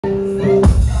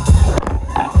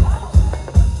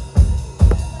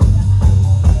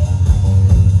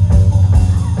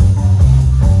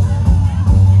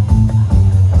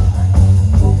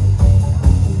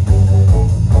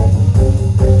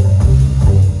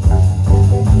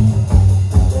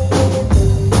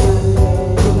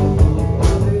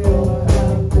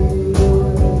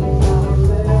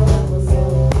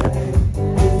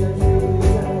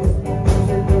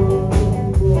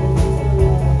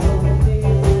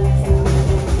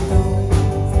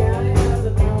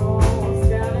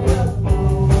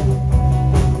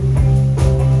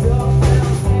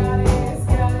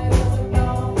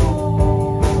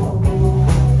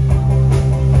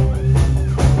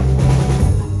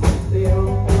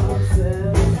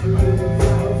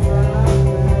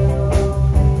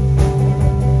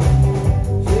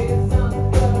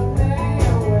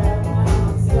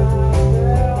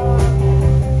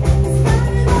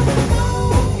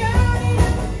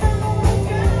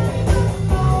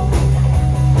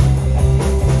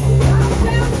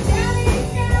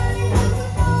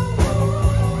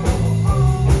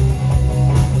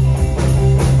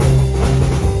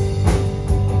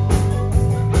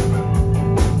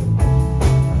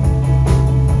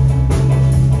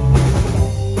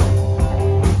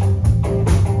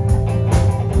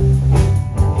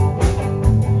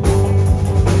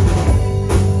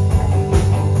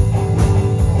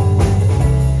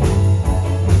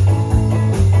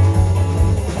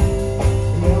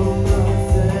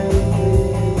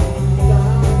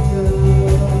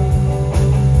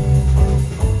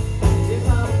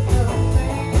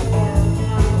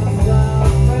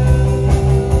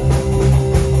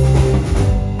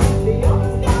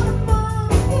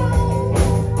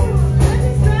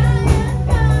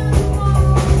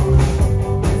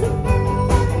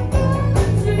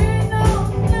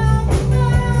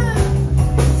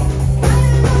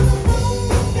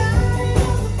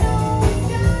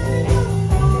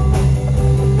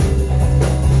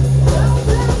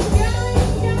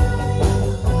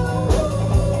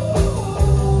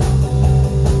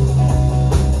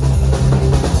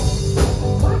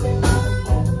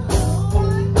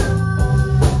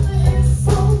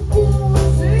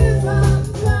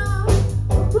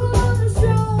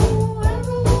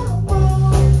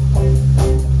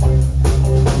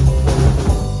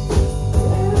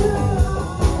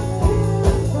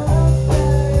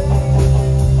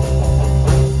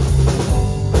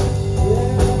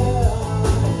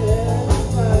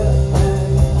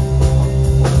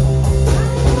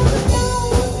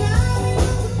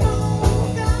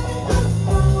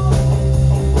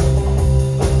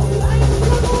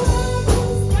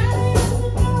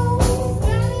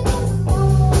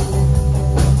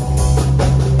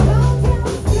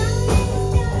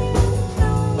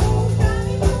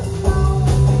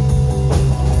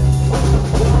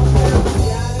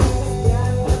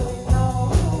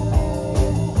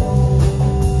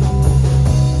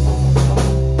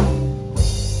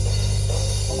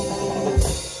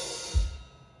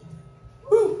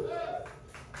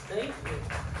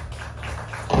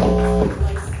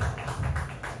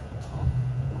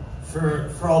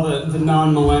For all the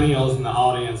non-millennials in the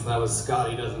audience, that was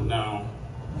Scotty Doesn't Know.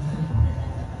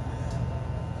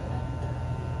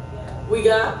 We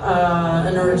got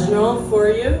an original for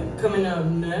you coming up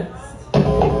next.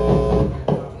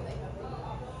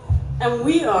 And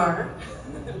we are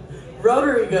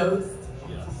Rotary Ghost.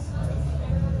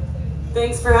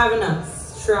 Thanks for having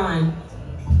us, Shrine.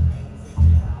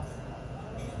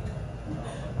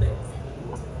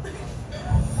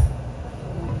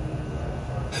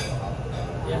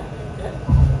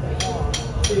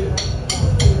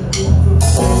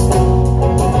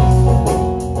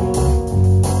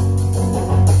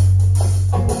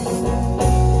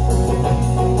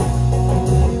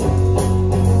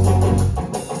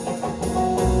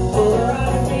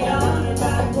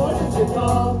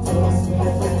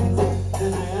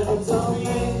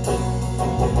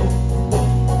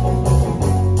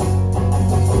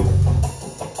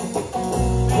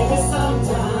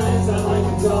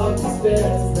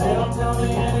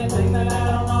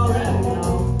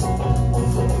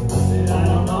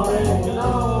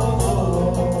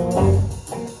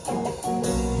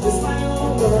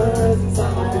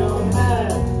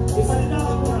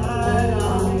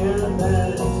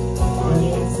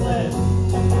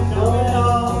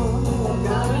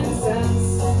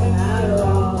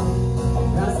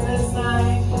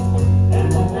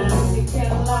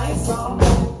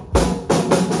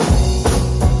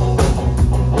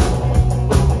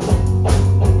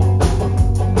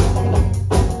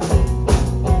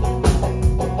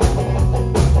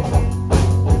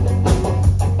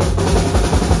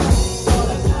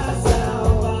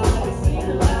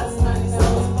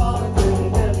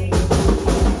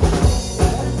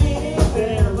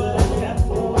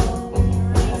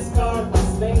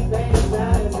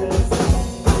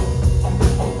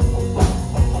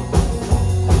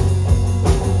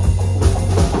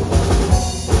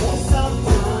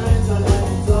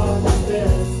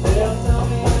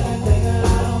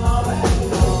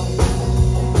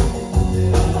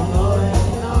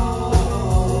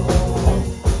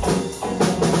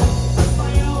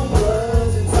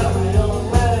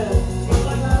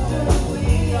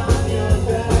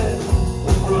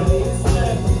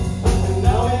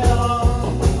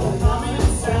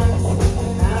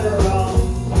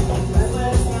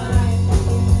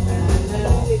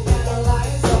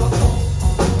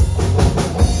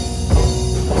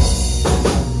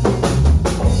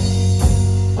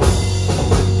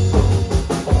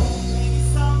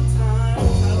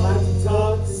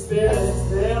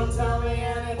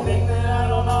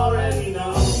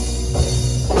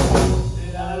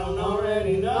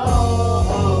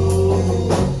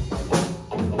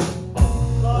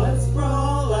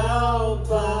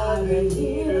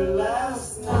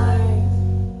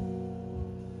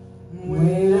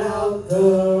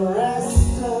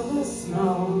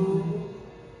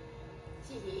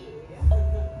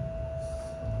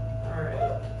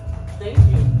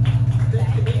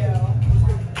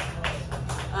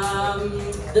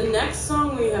 The next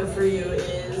song we have for you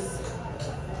is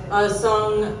a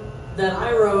song that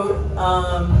I wrote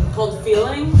called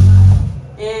Feeling,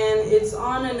 and it's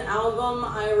on an album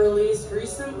I released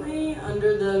recently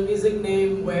under the music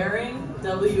name Waring,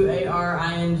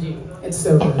 W-A-R-I-N-G. It's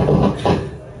so good.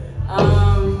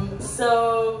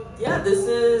 So yeah, this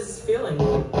is Feeling.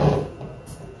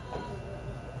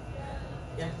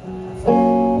 Yeah.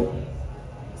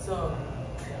 So,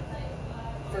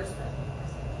 first bit.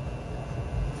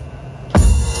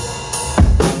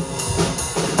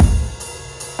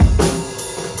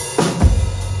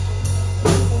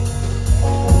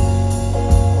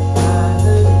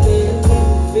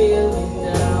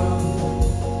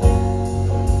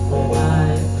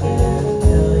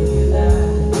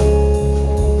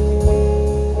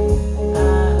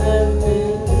 I've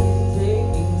been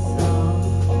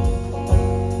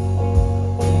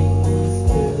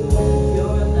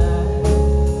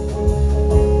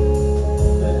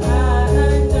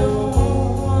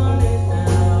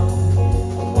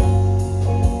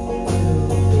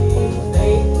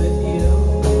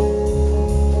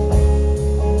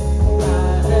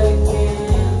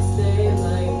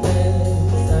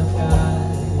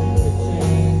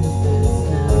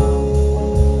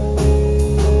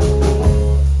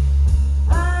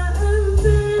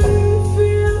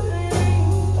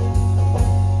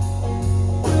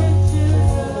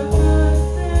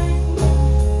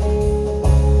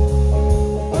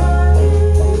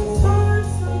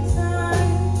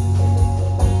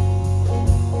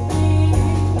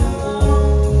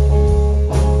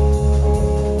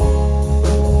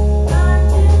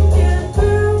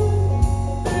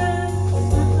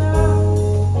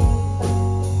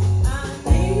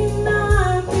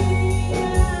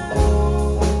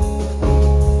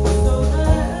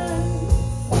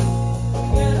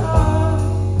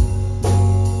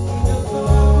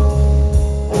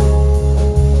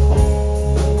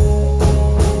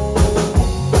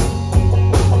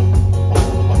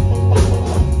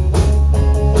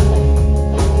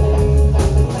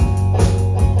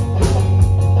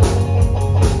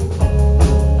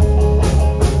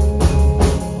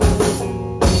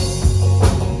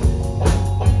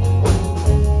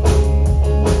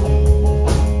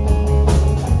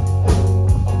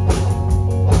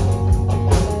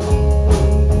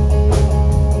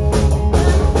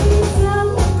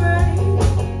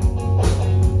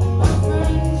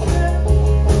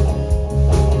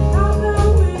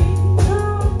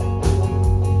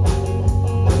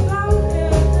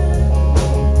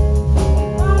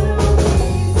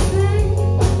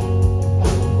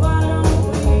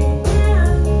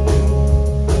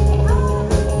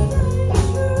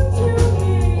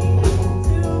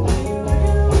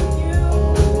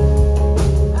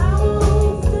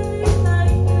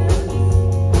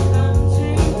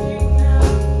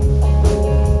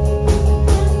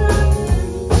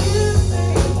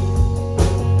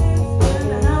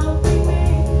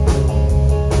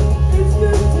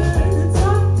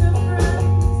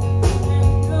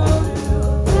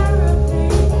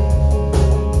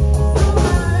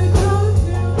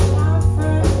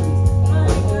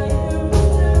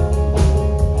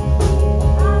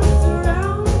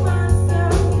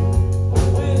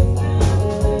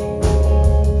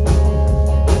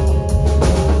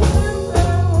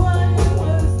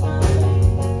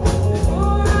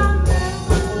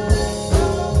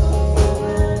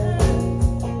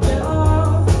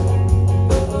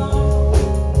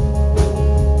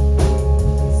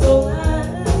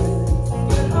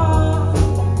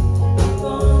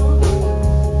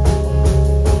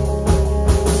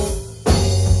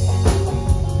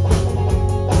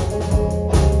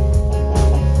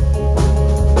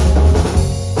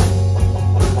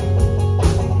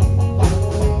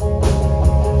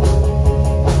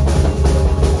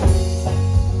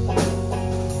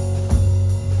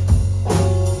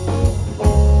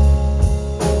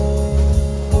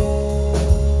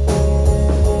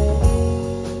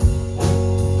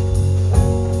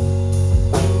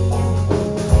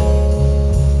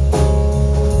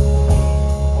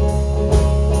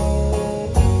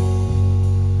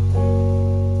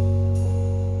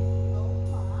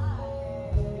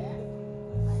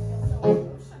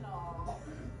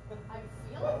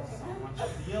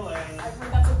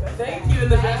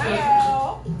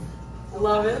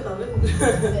Love it, love it.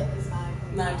 It's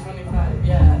 9:25,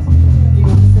 yeah. Do you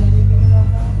want to say anything about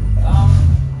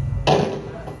that?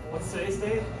 What's today's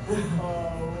date?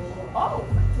 Oh,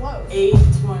 close.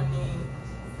 8:25.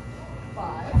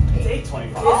 It's 8:25.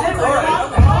 Is it?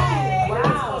 Alright, okay. That's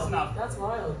Wow, close enough. that's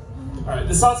wild. Alright,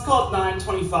 the song's called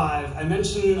 9:25. I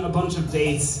mention a bunch of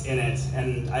dates in it,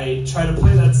 and I try to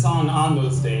play that song on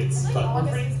those dates, but we're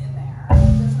August pretty... is in there.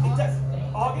 There's It August does- date.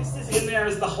 August is in there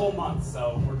as the whole month,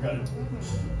 so we're good.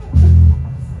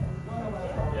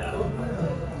 Yeah.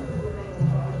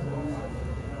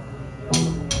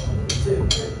 2,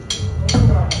 3.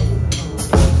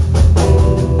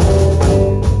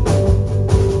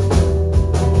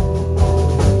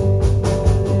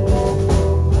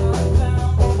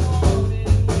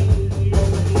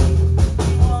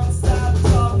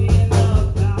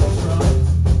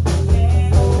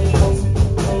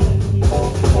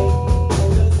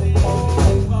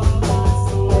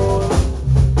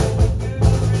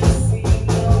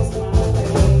 Thank you.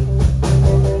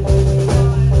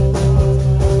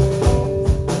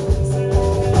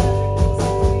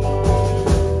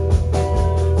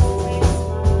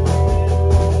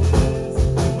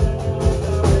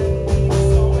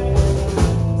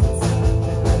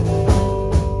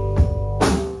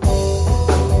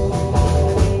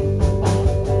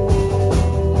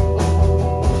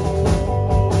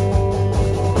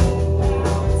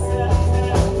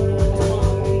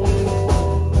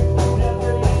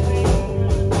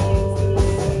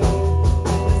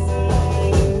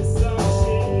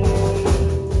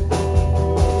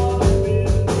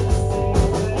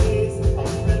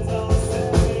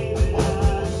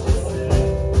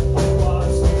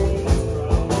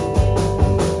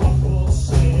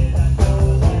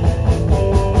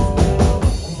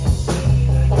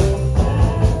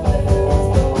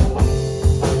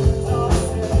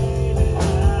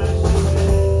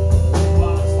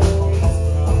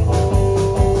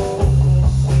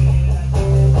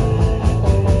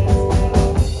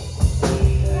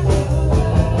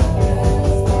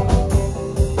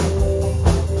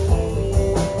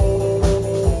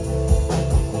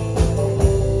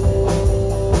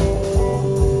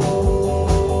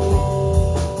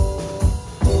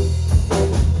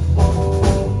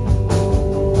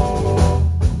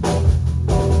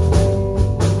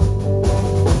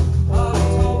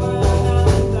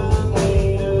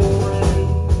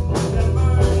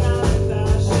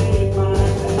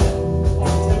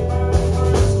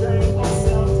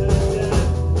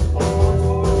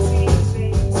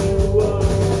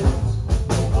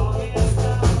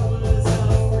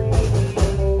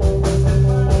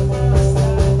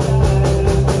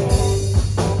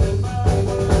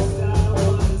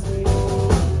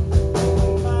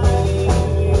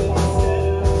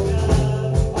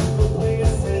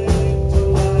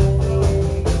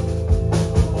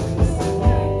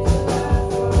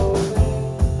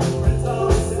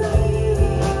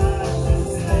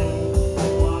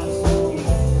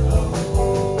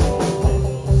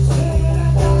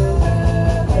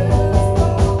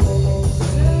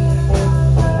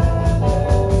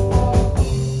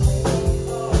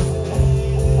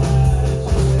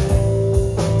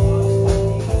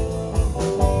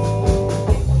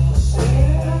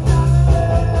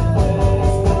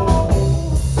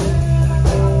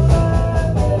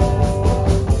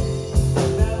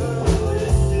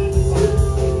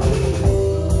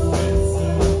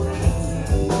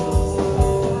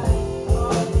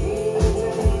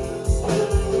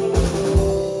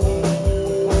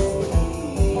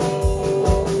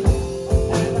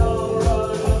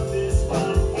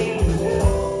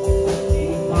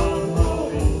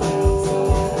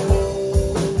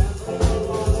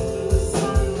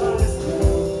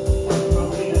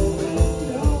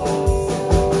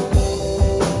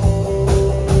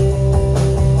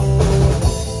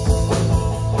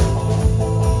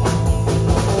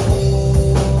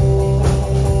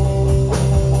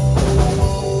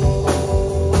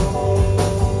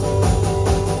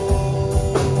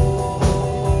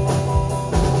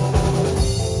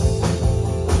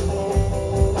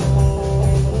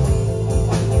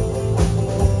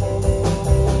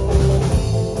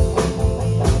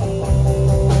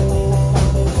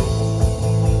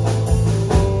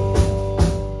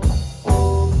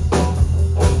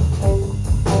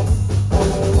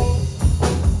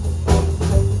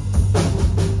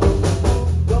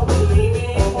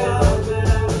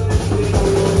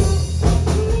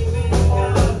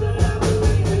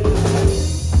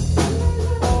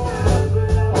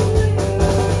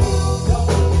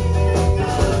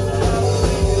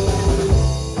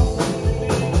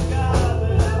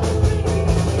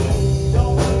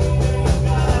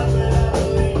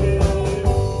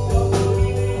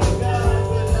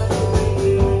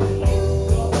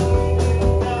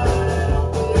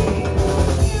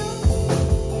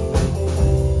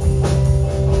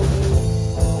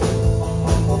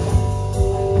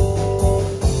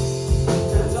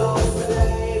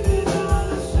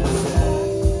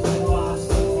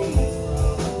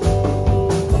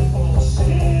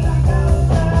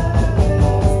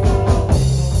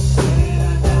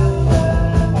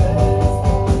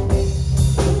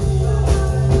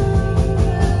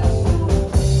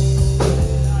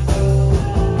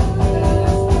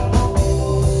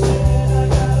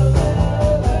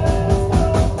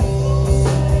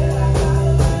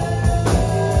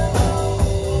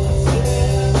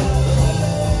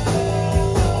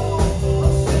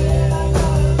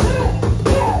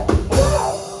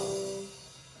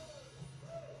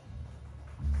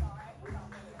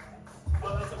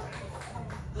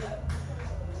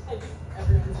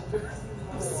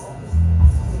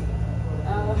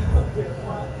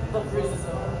 Hell freezes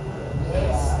over.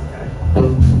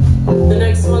 The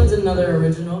next one's another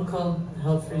original called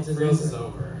Hell Freezes Over. Freezes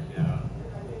over, yeah.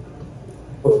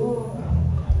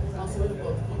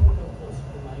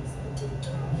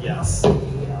 Yes.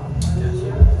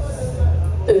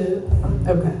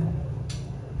 Okay.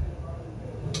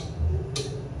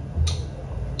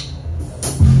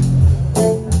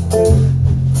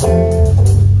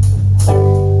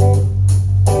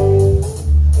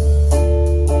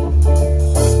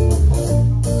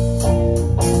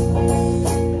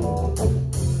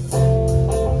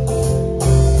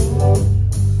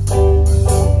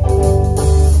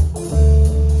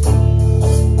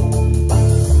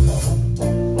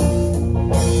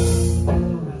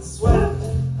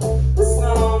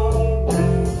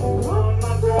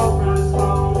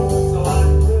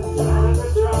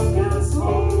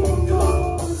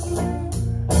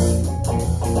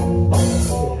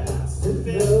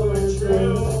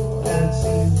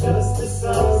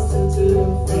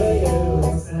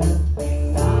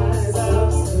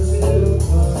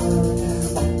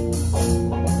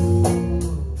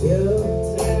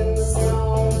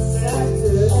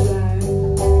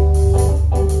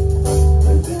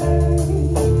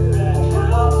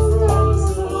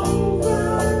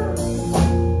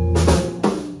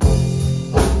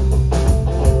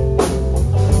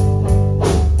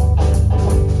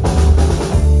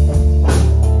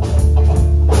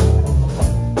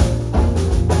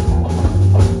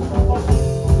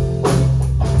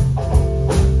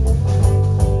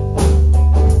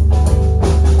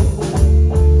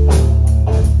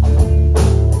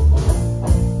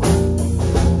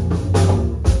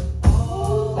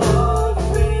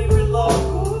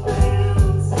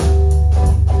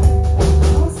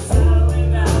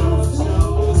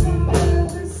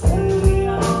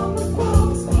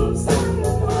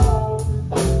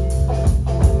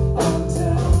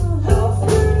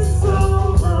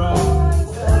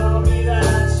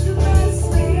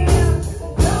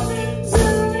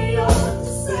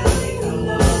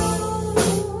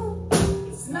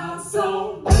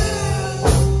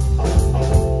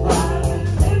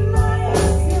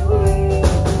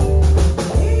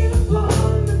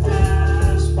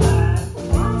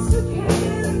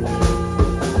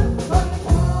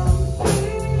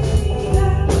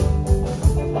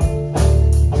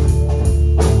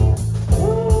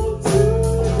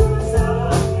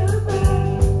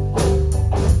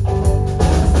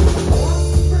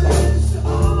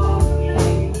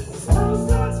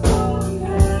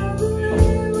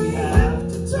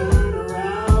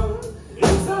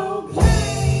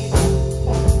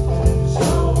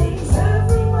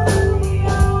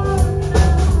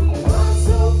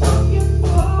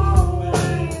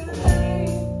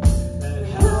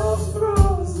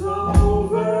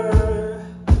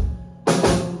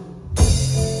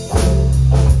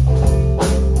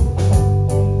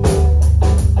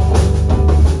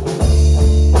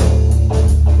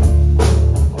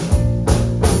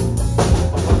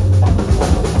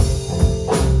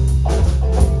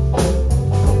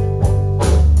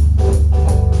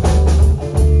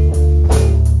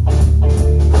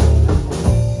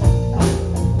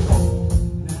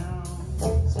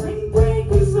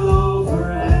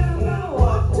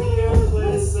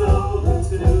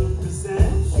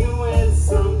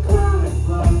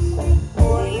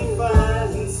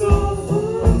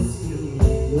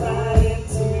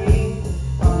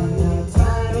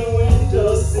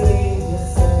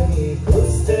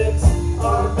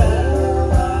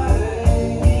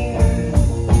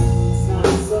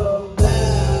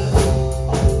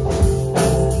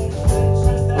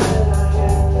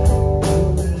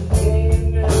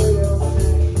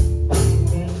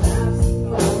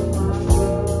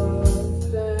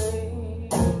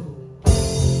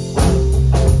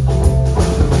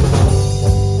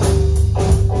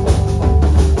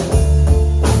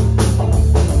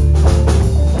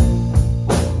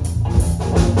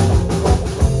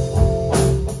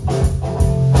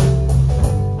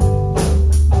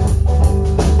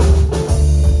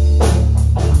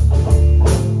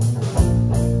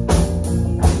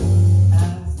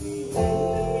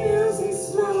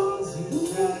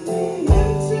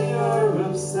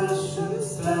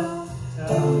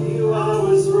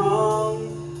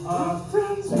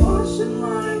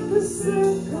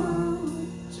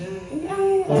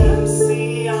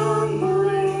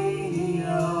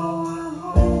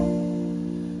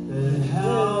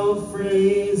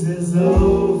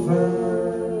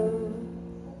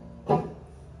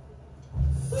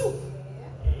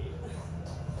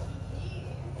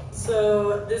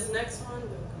 So this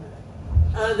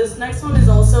next one is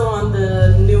also on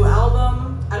the new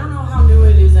album. I don't know how new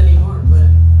it is anymore, but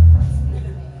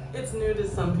it's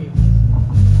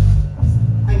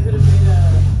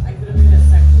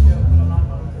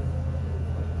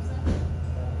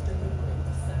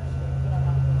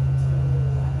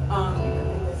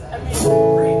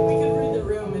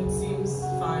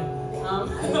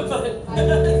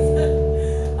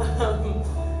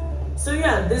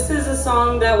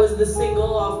song that was the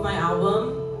single off my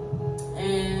album,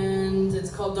 and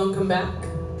it's called Don't Come Back.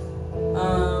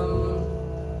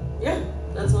 Yeah,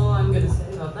 that's all I'm gonna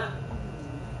say about that.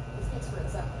 It speaks for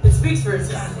itself. It speaks for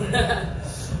itself.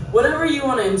 Whatever you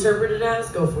want to interpret it as,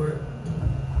 go for it.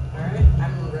 Alright,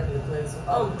 I'm ready to play this one.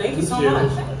 Oh, thank you so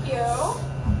much. Thank you.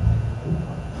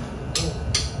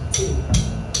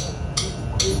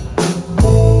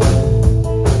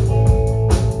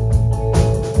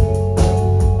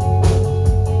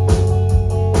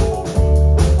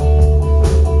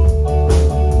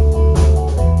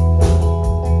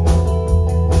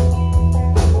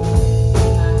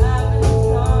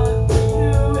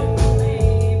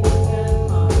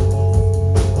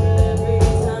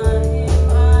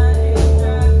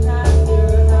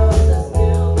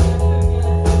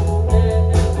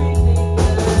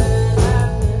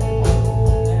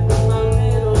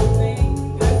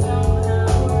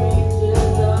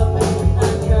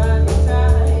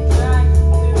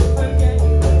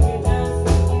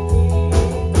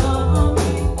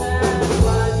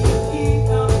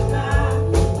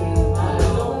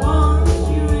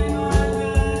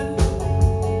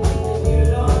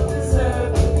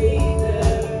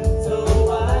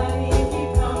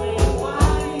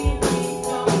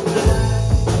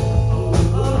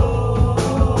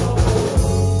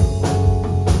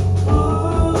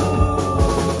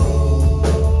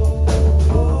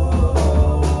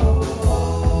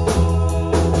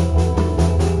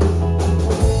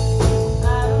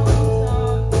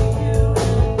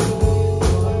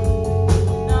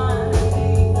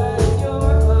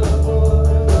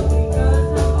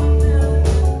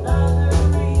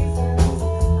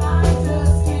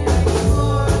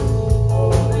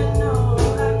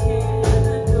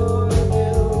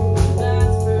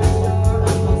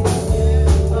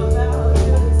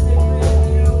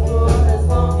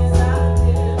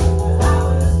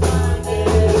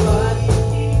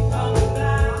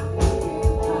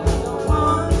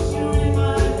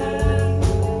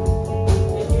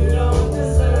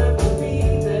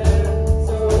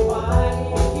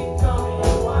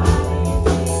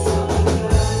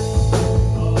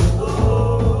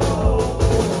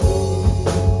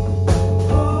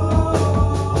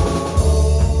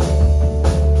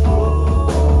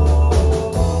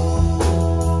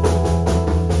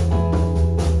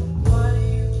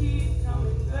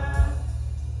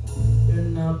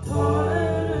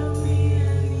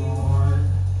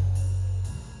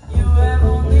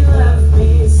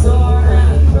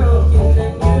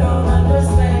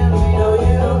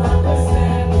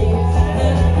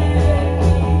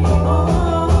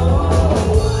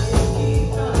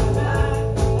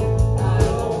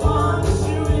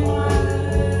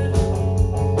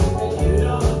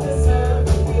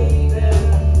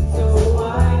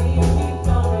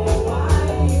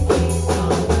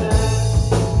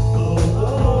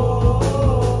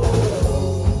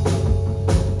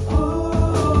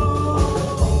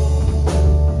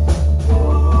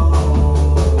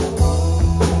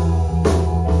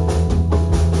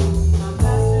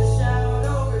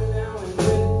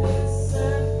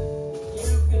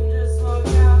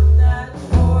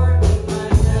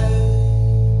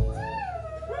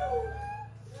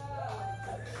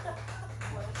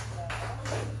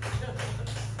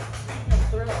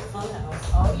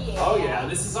 Oh yeah,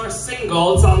 this is our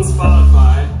single. It's on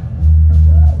Spotify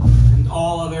and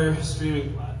all other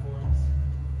streaming platforms.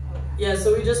 Yeah,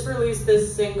 so we just released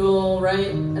this single right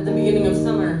at the beginning of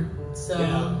summer. So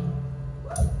Yeah.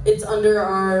 it's under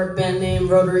our band name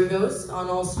Rotary Ghost on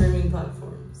all streaming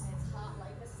platforms. And it's hot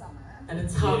like the summer. And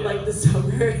it's hot Yeah. like the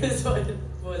summer is what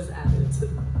was added.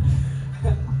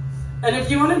 And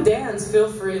if you want to dance,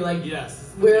 feel free. Like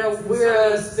Yes.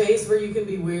 we're a space where you can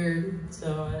be weird.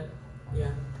 So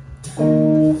yeah. Say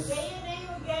your name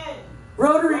again.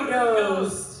 Rotary Rotary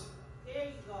Ghost. There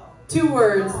you go. 2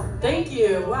 words. Thank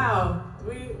you. Wow.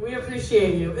 We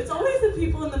appreciate you. It's always the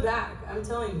people in the back. I'm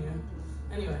telling you.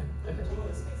 Anyway. Okay.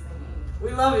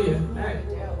 We love you. All right.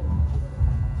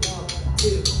 1,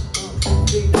 2, 1,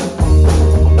 3.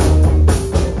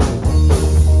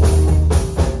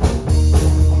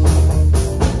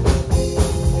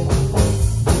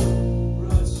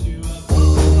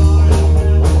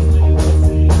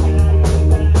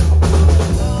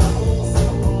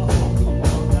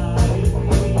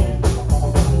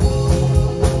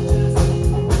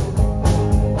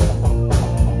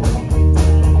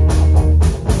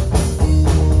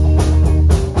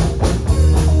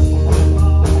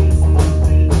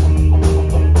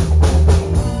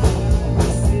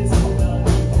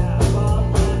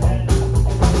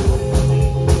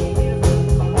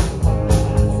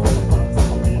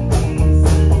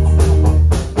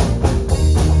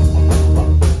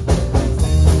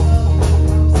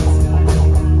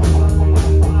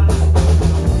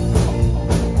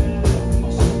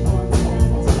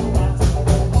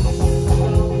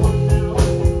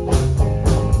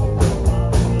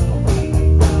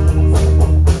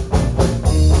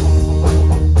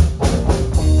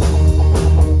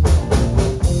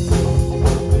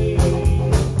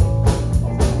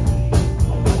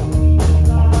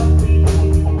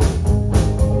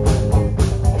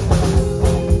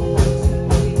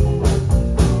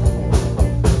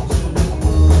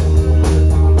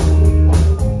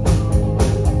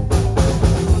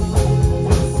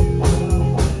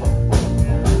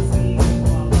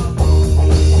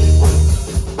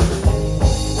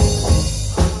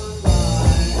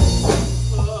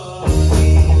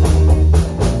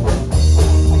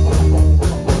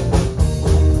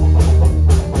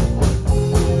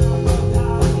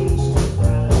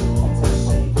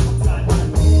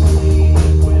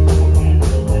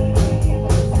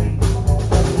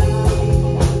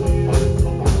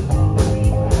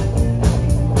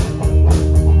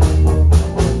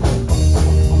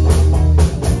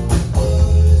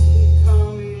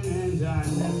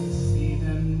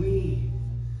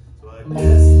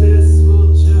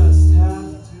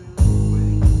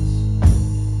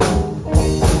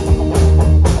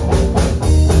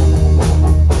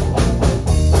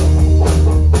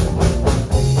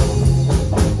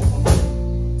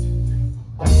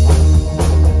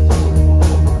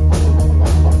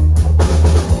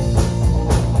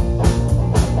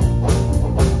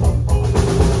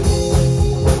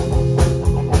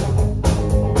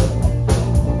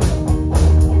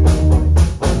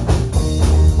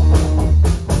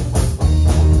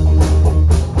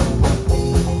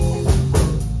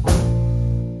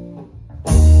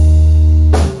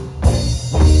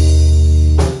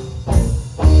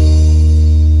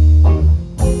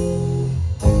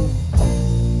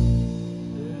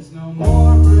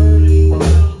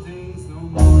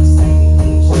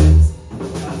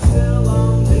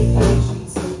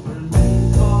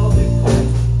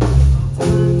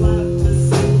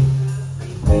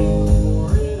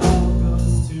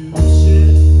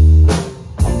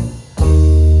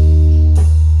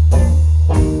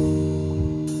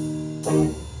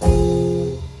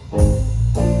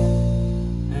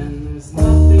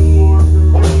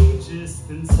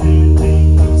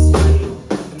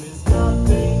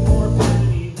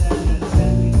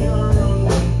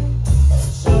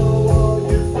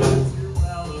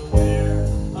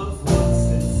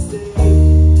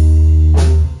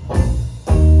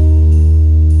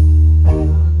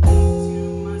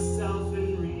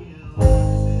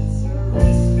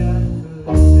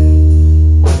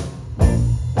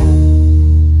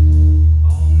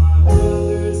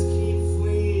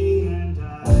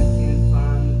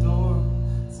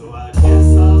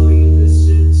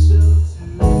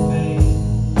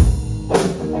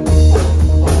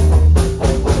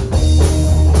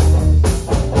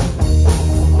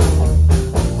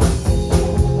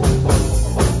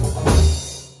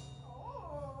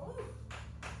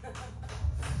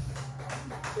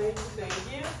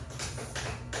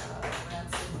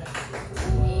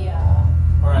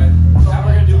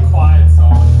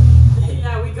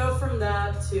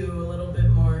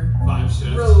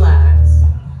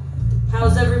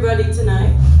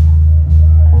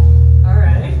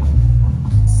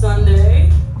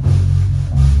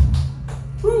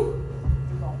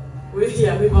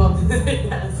 Yeah, we've all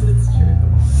yes, it's true.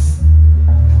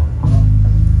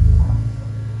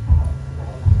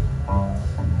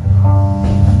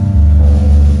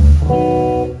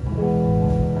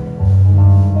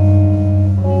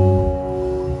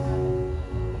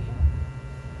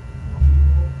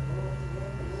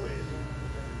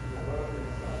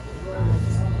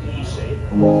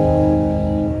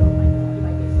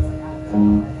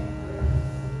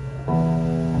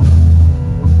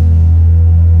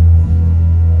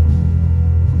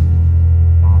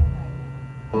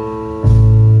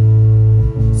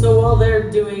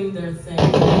 Doing their thing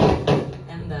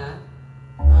and that.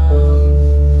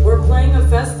 We're playing a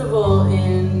festival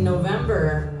in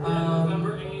November.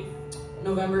 November 8th.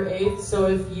 November 8th. So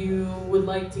if you would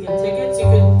like to get tickets, you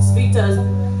can speak to us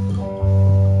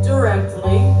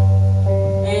directly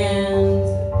and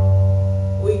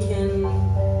we can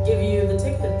give you the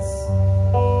tickets.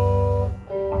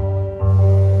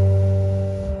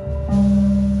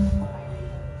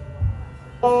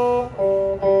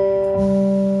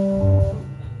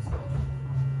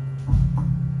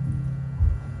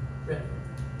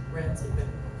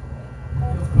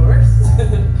 Of course.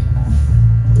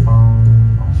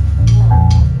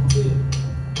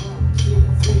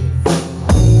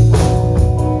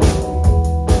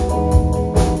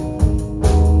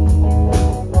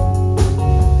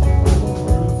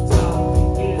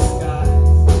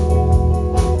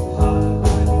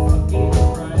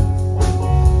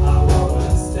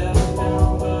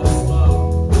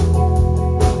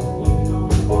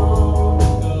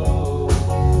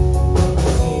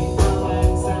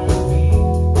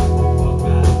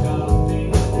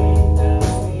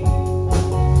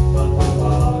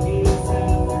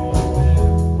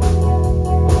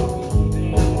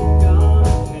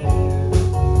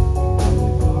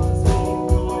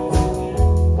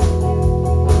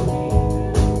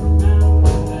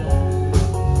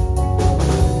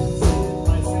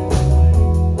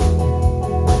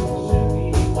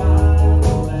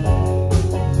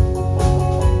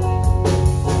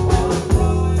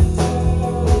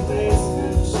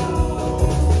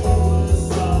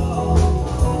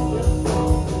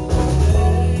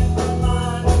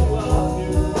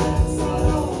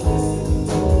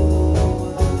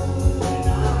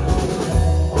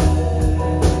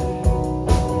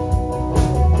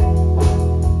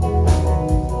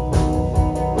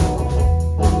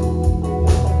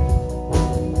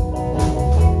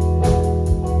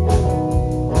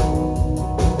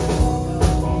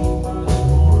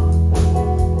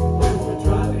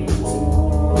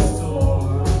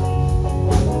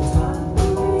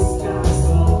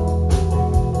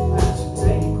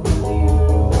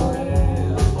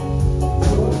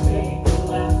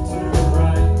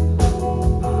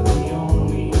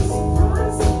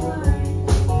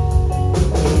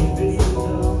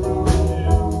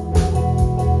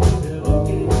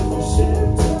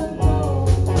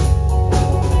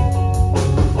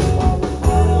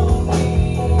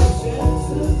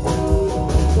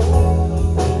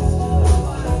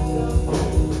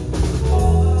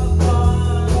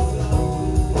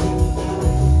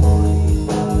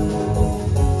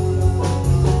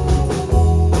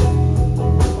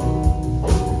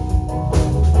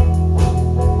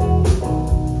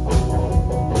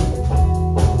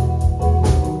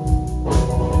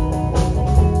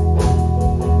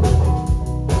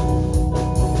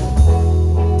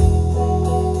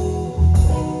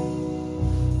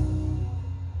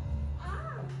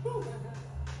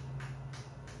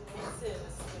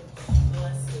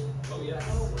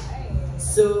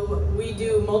 So we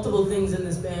do multiple things in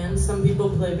this band. Some people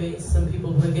play bass, some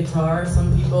people play guitar,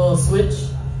 some people switch,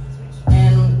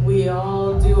 and we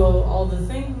all do all the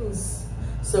things.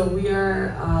 So we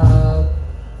are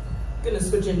gonna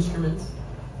switch instruments.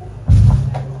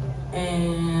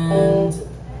 And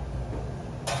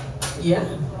yeah,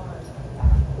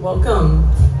 welcome.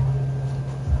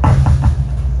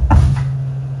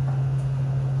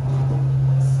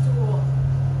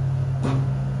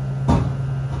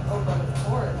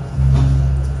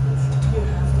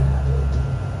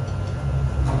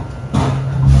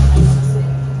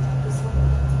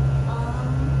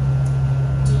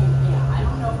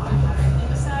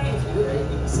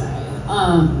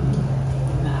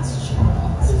 Mass channel.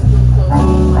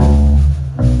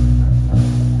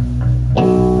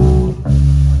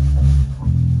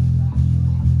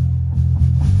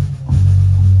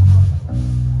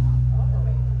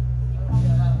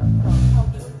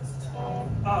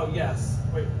 Oh, yes.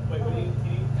 Wait, do you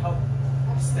need help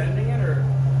extending it or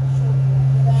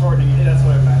shortening it? That's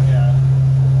what I meant, yeah.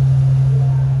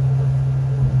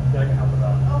 Yeah, I can help with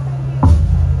that. Oh, thank you.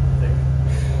 Thank you.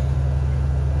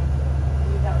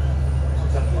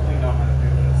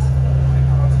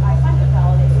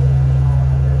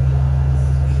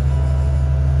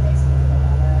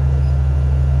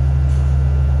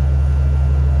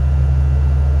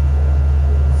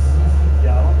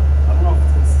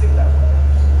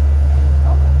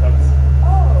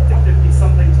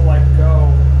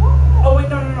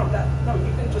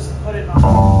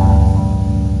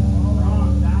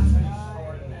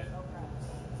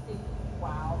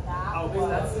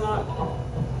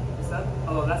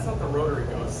 That's not the Rotary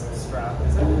Ghost strap,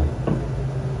 is it?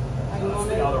 That's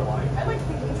the other one. I like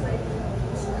the intro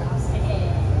straps.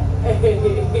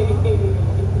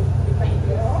 Thank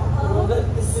you. Well,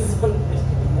 this is on video.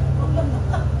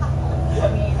 I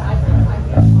mean, I feel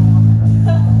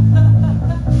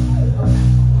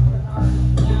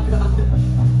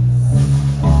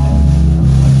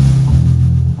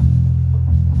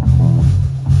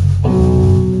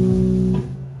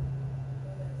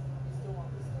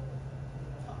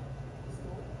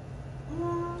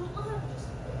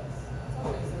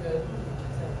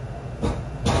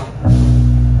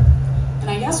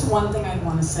one thing I'd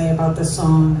want to say about this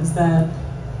song is that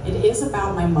it is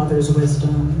about my mother's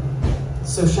wisdom.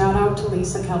 So shout out to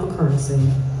Lisa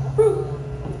Calvacursi.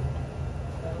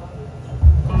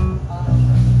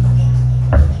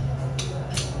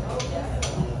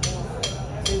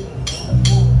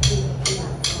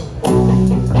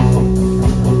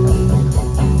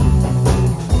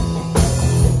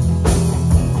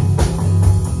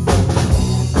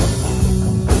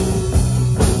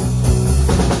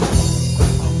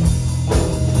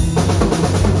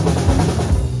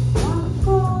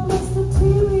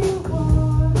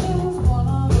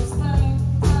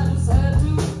 Said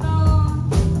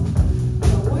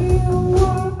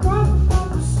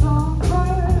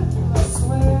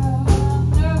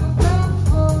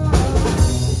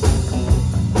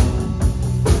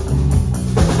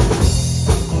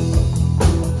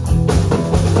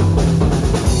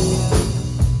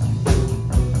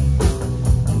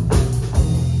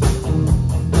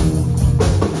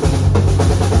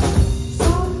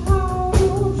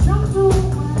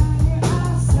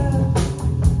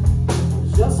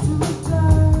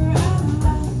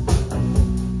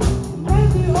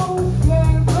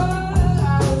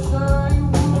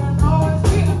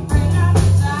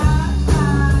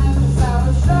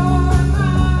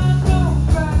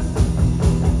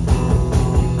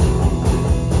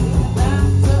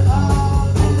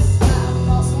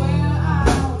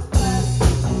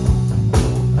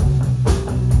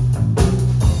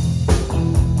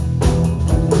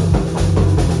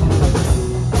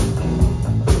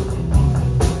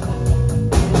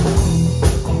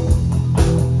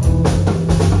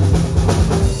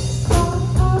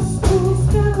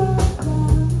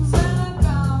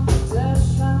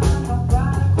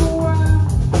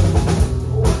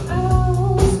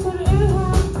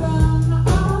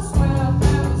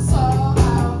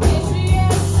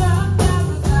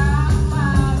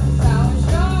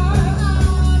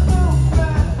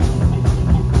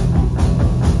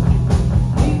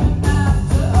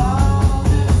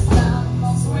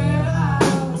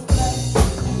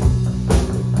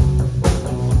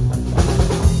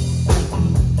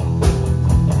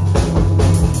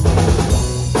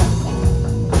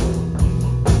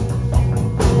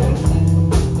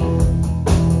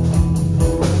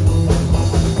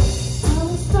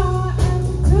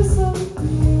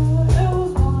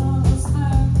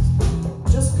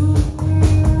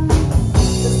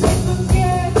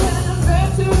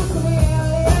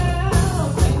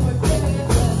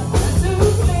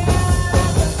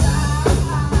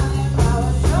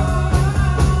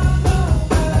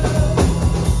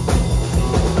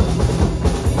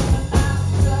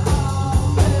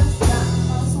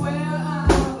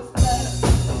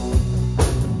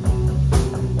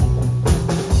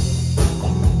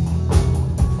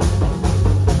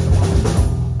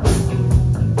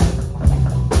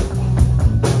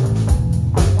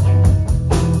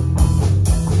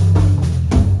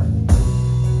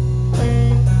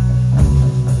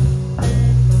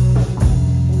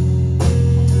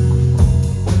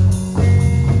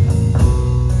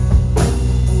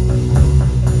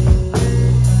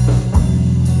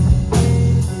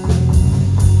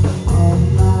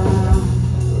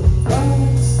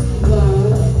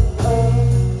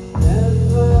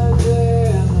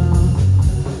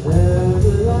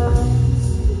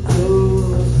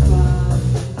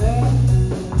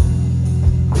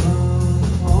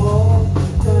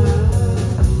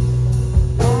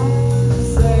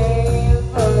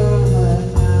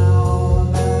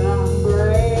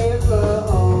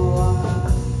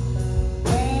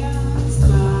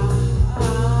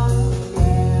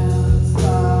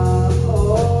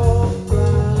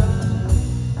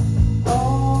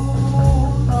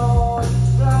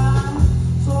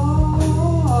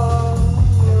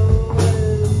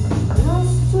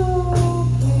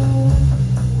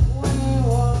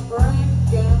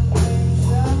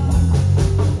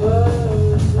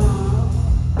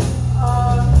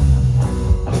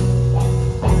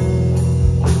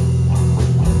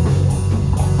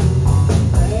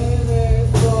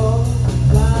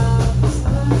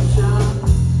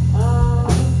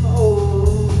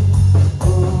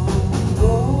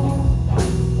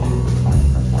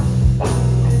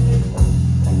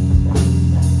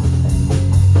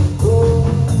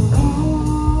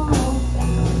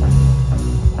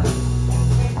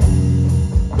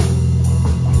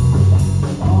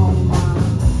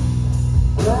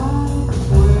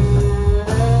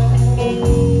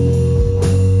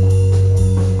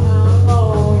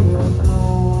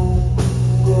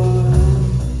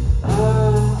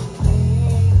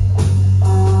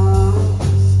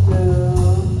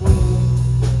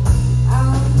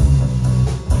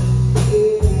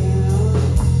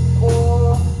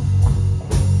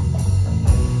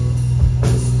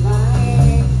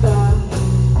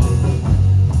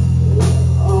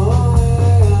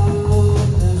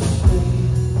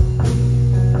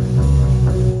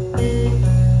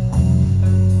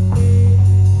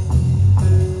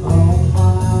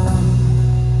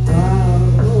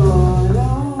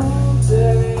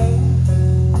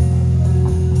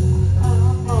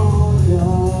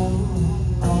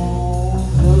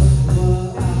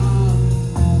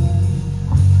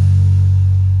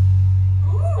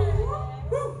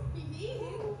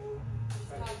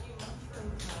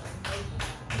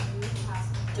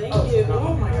Thank you.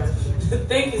 Oh my gosh.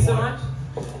 Thank you so much.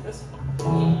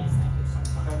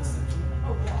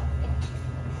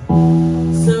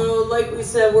 So, like we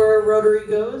said, we're Rotary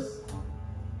Goes.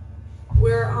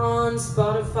 We're on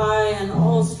Spotify and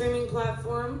all streaming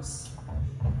platforms.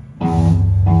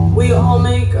 We all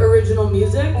make original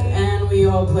music and we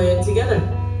all play it together.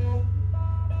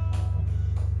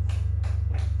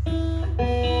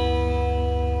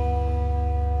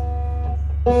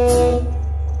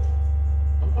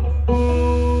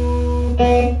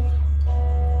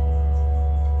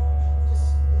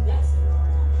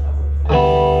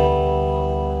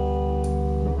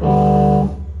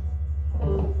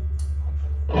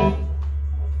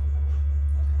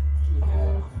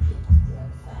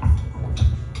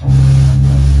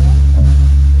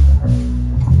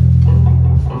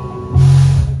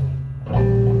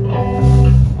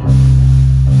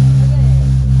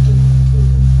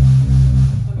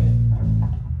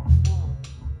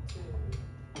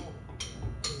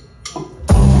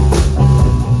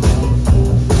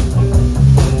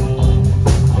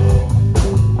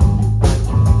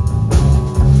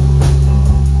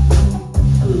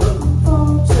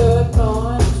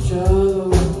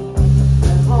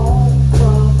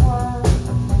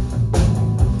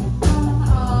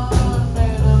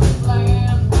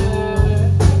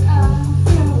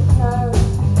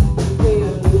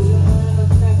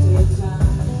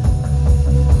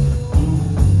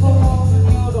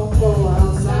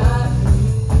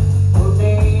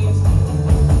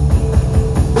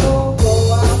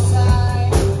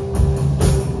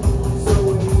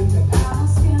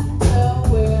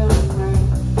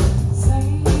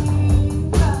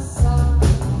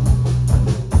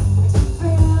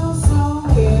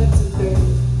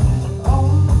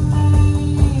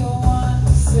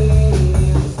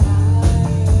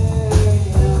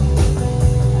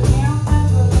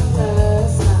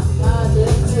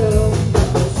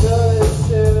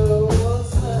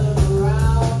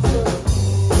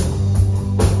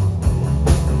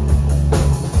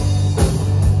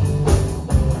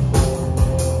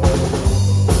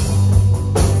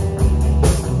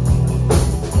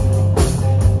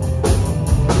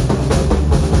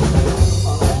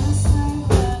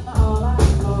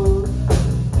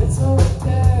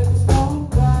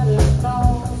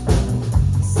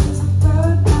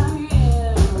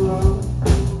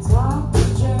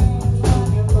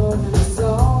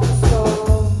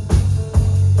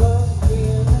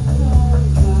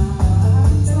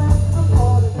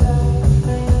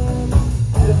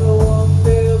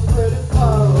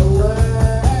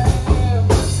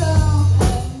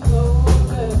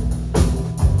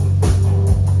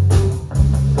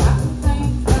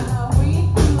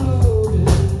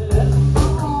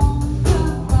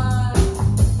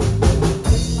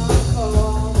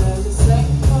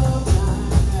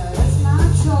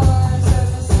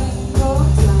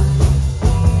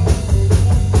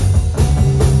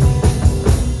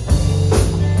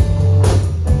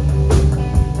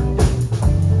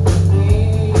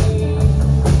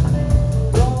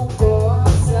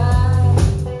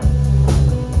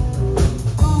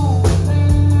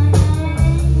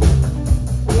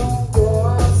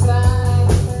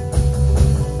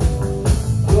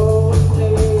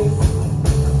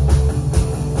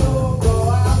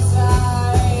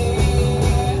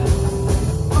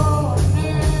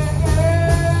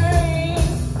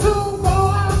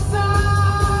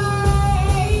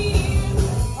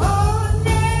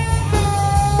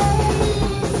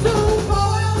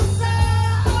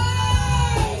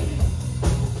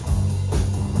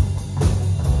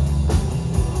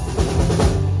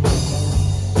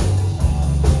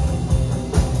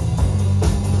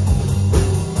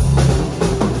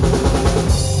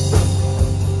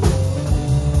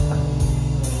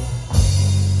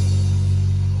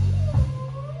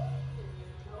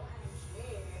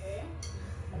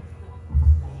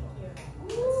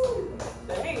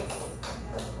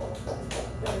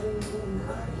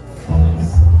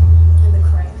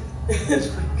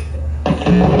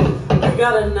 I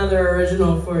got another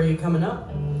original for you coming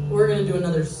up. We're gonna do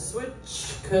another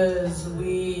switch because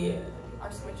we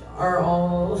are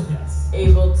all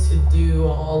able to do a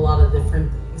lot of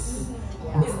different things.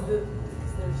 Yeah. Is the,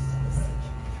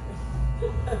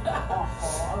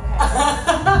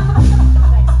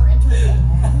 Thanks for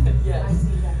intervening. Yes. I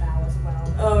see that now as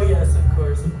well. Oh yes, of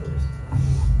course, of course.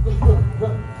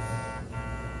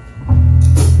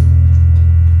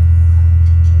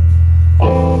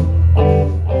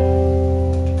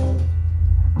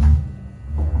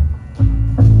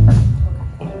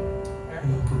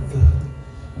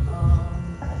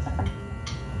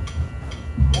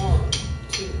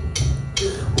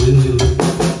 When you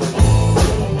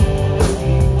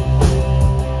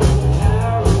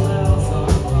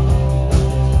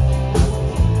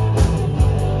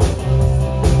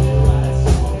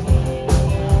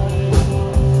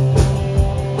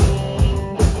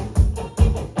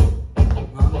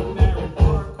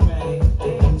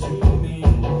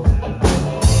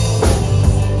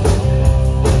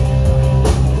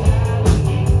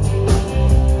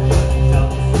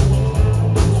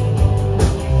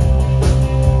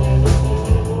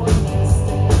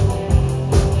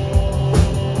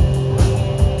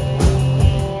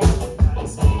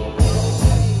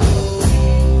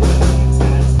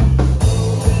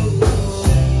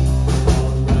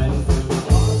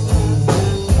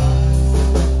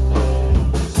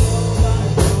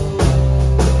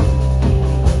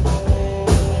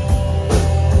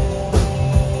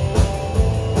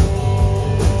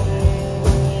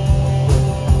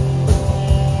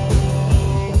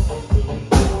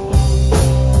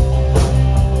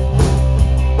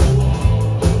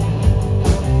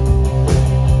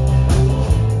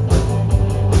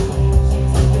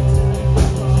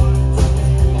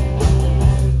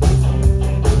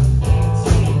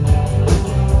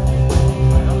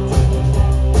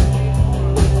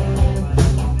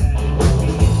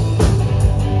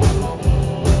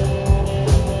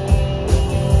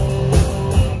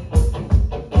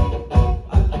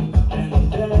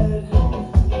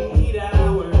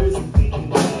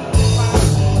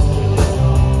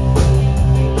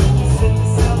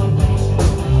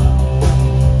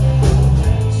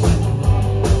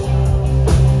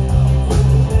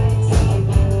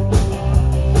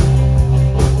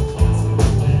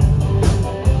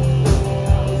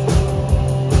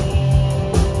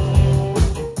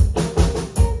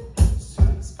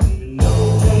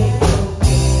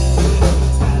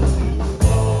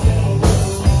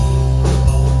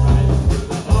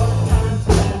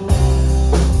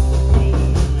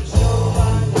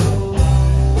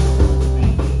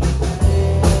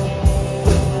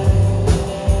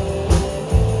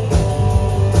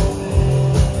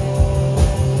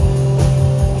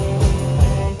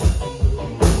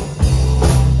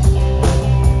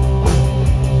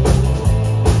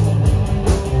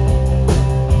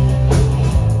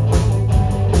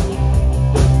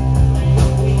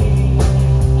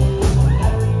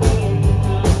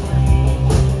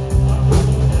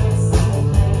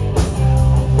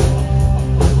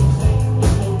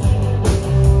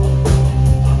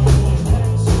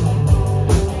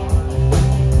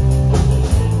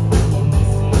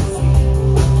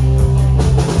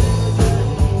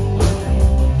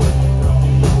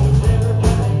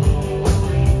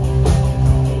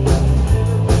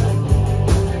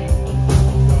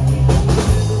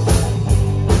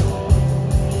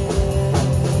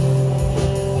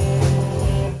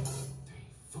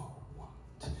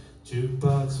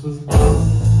box was gone.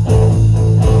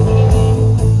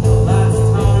 Last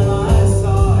time I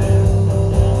saw it,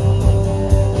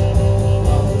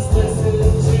 I was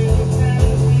listening to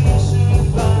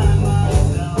Temptation by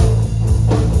myself.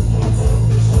 It's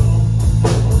official,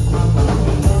 I'm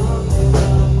moving on to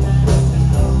the next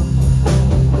town.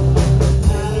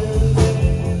 Patterns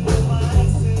in the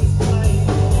license plate.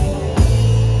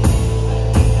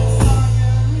 I saw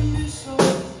your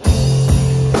initials.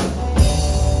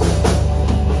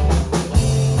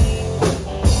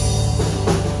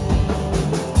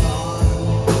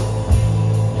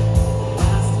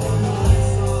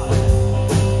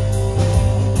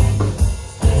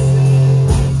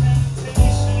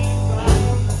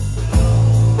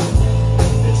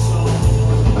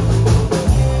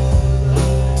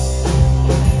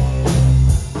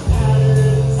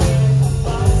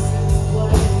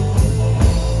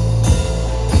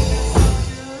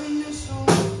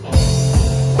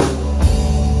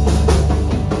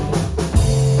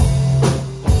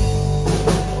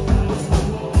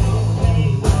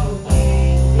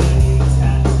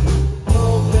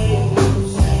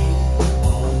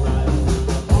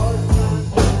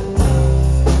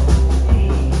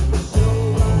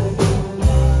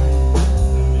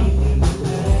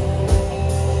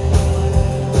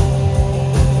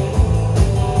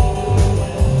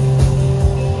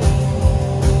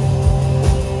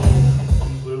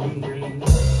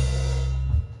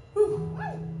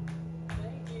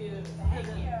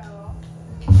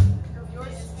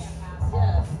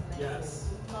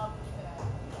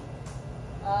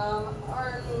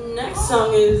 Our next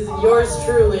song is Yours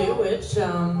Truly, which,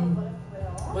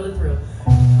 what a thrill.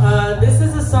 This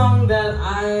is a song that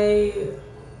I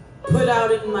put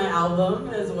out in my album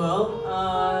as well.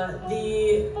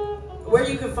 Where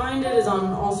you can find it is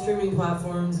on all streaming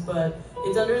platforms, but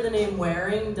it's under the name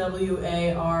Waring,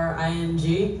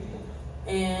 W-A-R-I-N-G.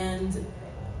 And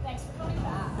Thanks for coming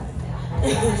back.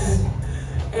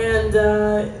 and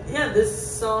yeah,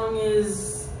 this song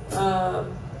is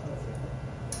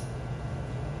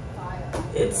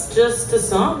it's just a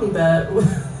song that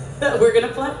we're gonna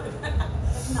play.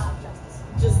 It's not just a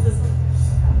song. Just this,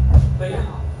 but yeah,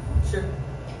 sure.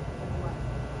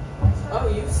 Oh,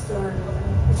 you started.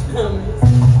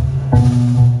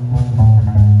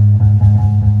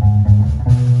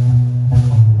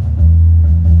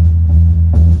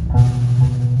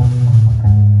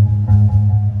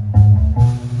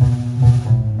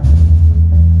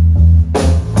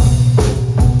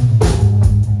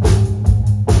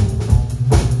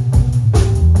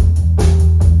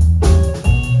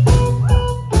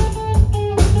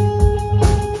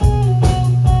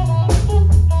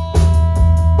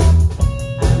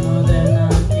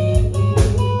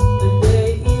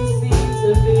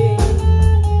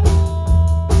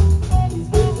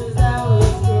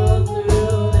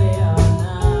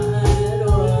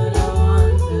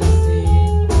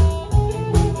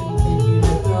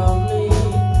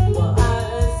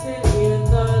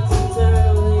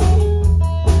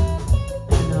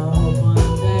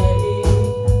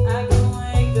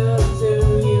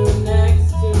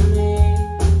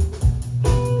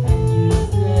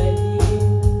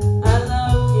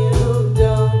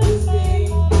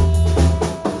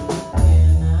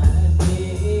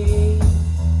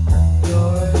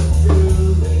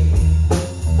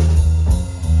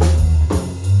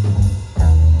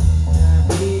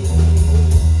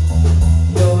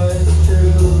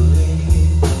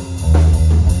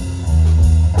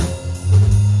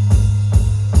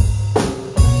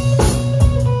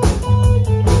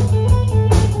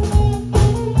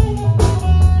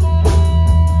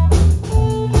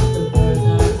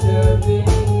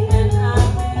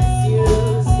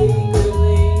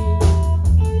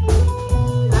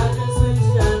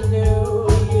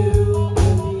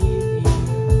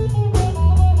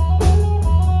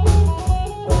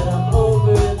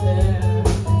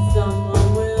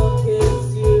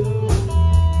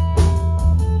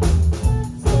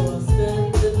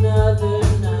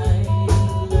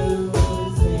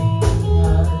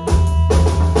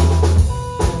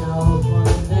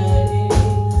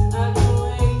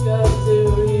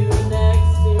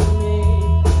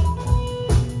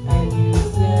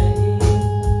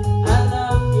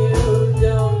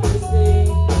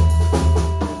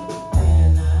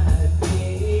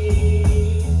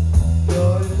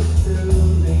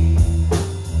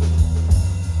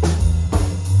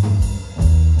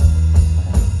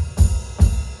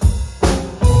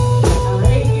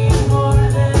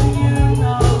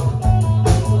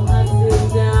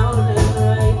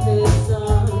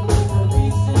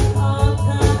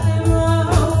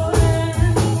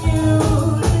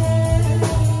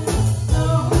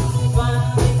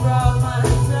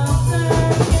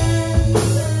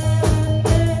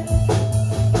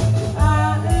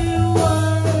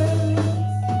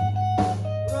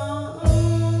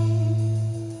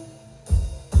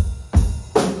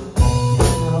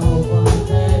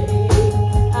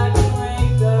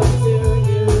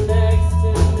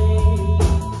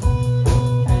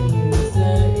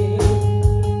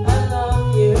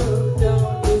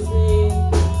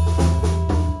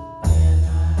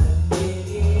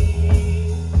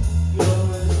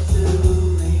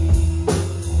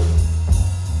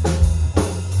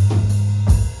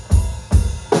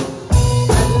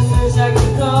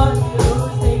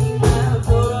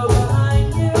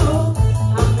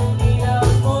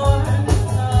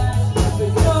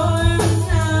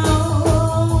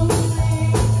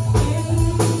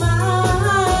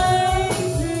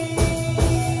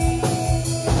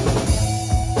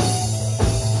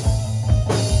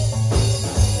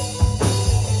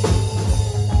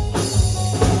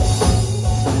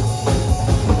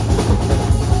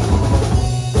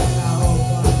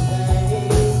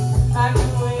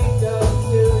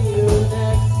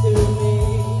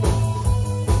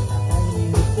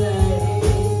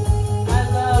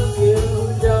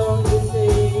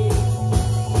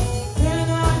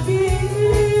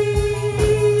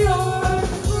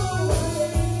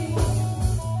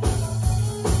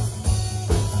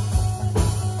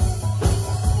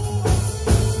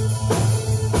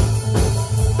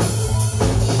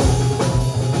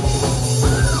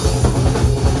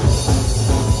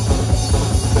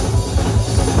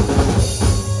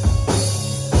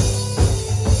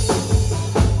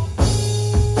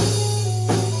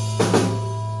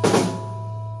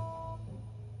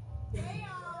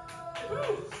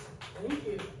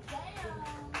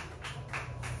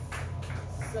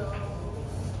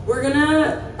 We're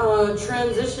gonna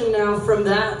transition now from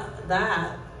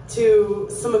that to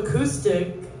some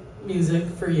acoustic music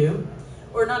for you.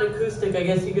 Or not acoustic, I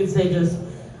guess you could say just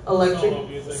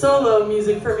electric solo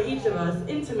music from each of us,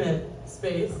 intimate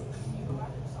space.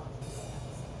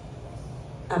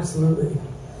 Absolutely.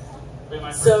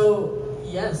 So,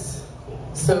 yes.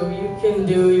 So you can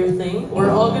do your thing. We're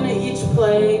all gonna each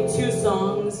play 2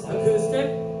 songs acoustic.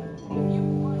 If you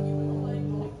want, you can play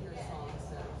both your songs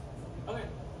now. Okay.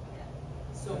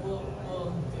 So we'll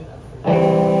do that.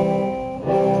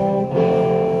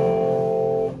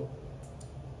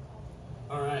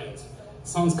 All right. The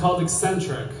song's called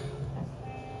Eccentric.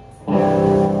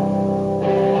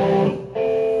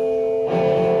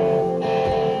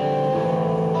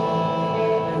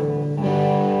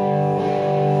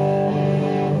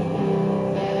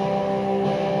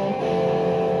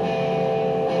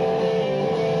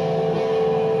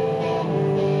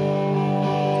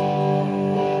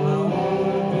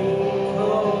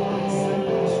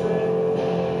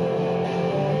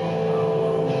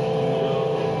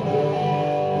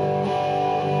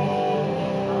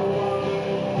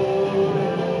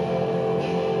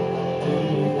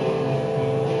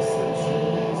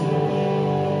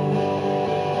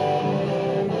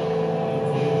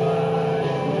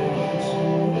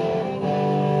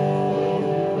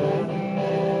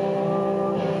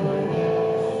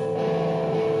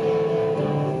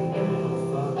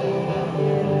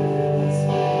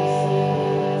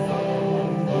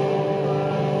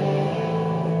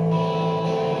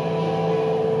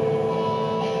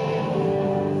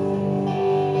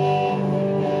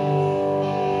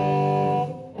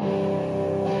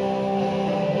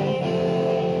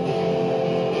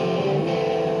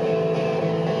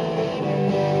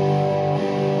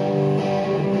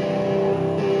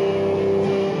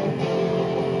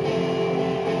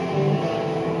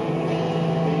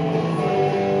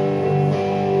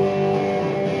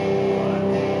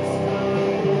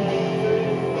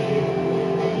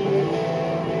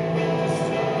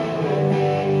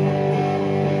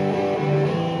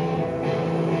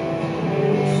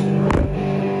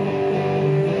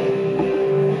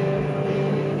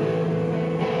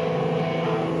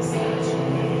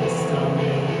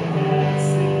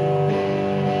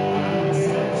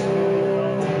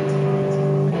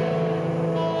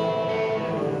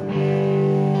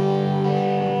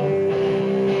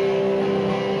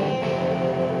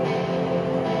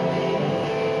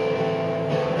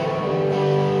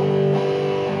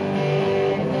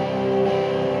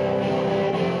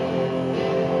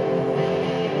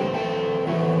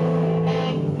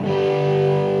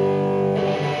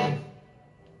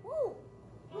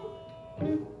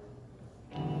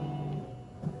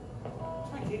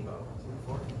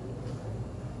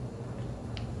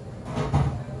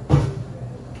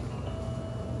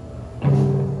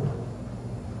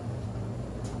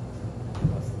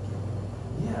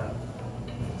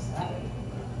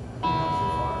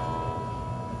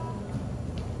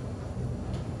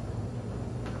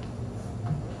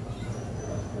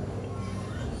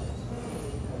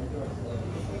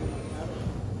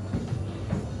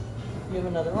 You have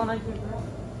another one I can grab?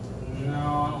 No,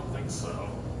 I don't think so.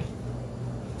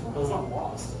 Those not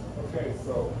lost. Okay,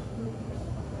 so.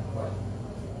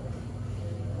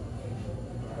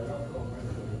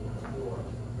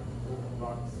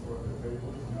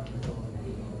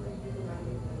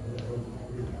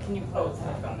 Can you close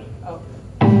that? I found it. Oh.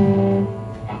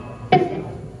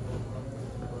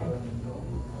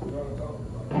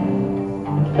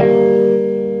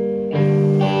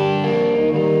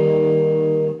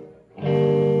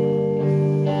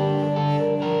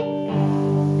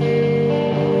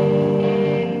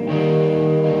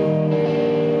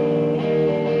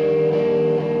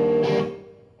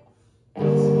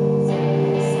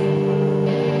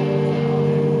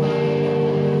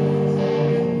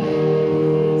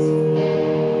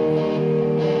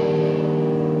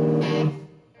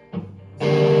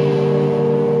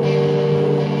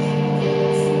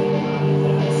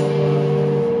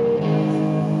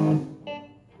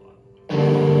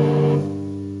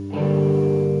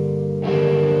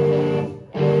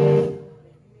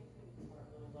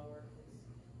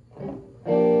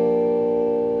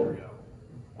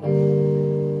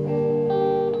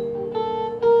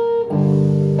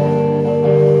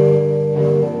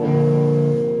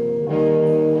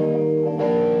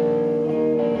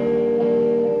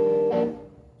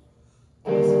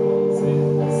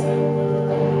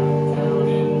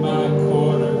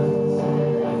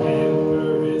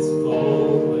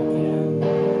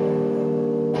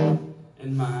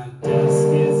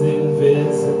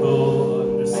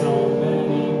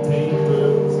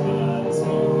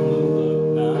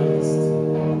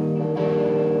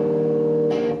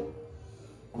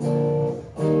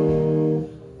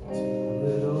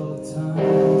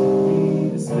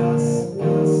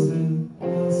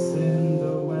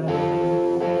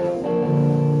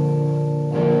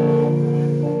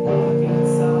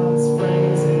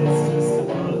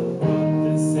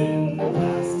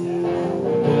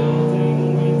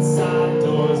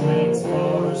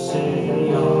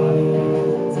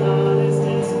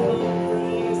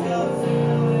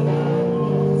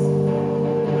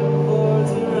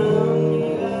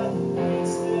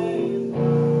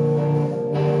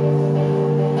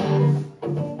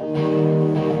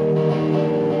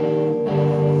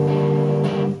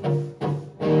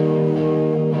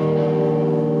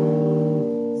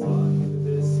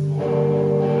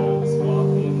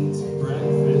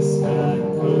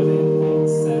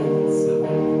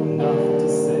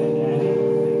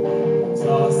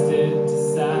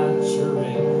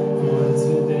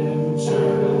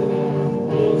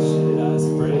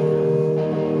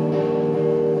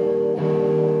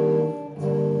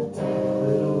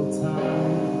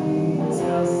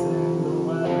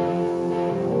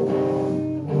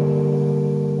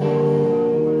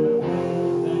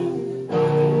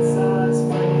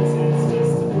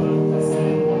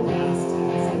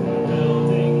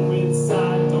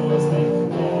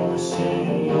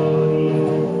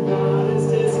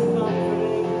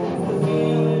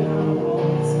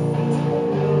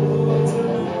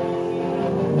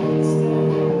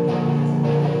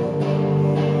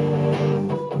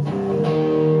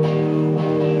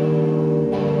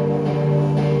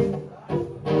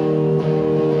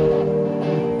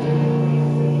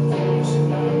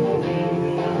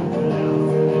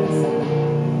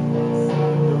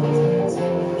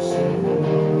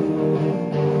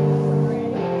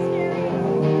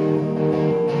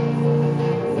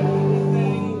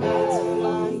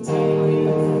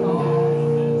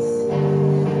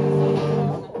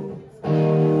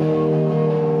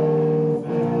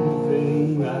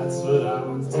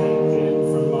 I've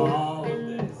taken from all of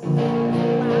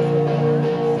this.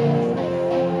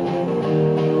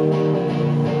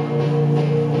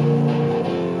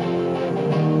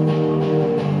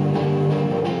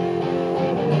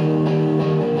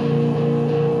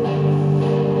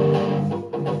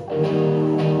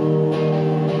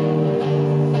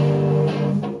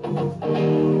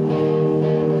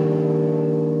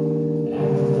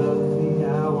 End of the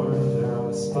hour, there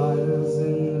are spiders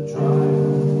in the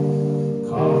dryer.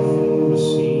 Coffee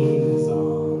machine is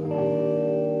on.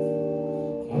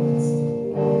 Can't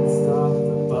stop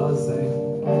the buzzing.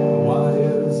 The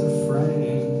wires are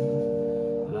fraying,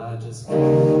 but I just can't.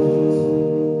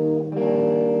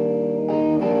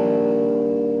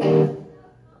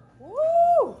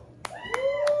 Woo!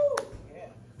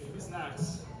 Who's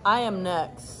next? I am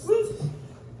next.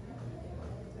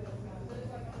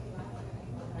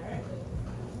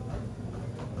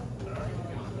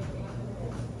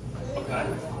 Okay.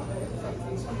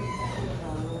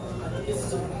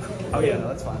 Oh yeah, no,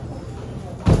 that's fine.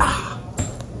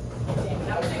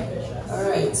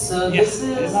 Alright, so Yeah, this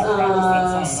is it's not practice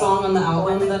that a song, song on the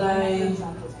album that I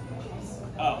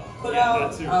Oh, put yeah,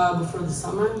 out that too. before the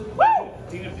summer.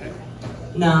 Do you need a pick?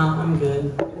 Nah, I'm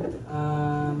good.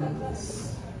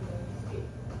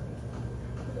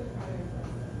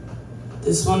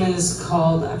 This one is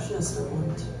called, actually I'll start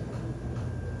one too.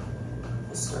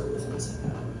 I'll start with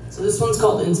Inside Out. So this one's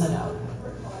called Inside Out.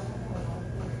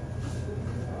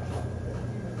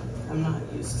 I'm not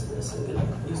used to this, I'm gonna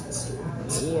use the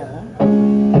steering. Yeah.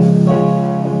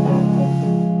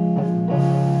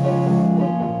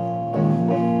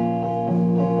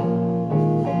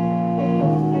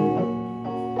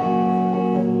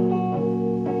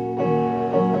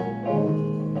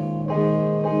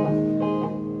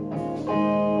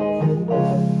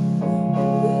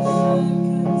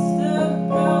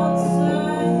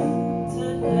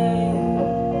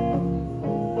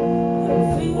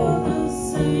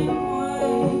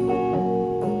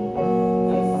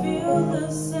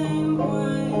 Same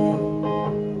way.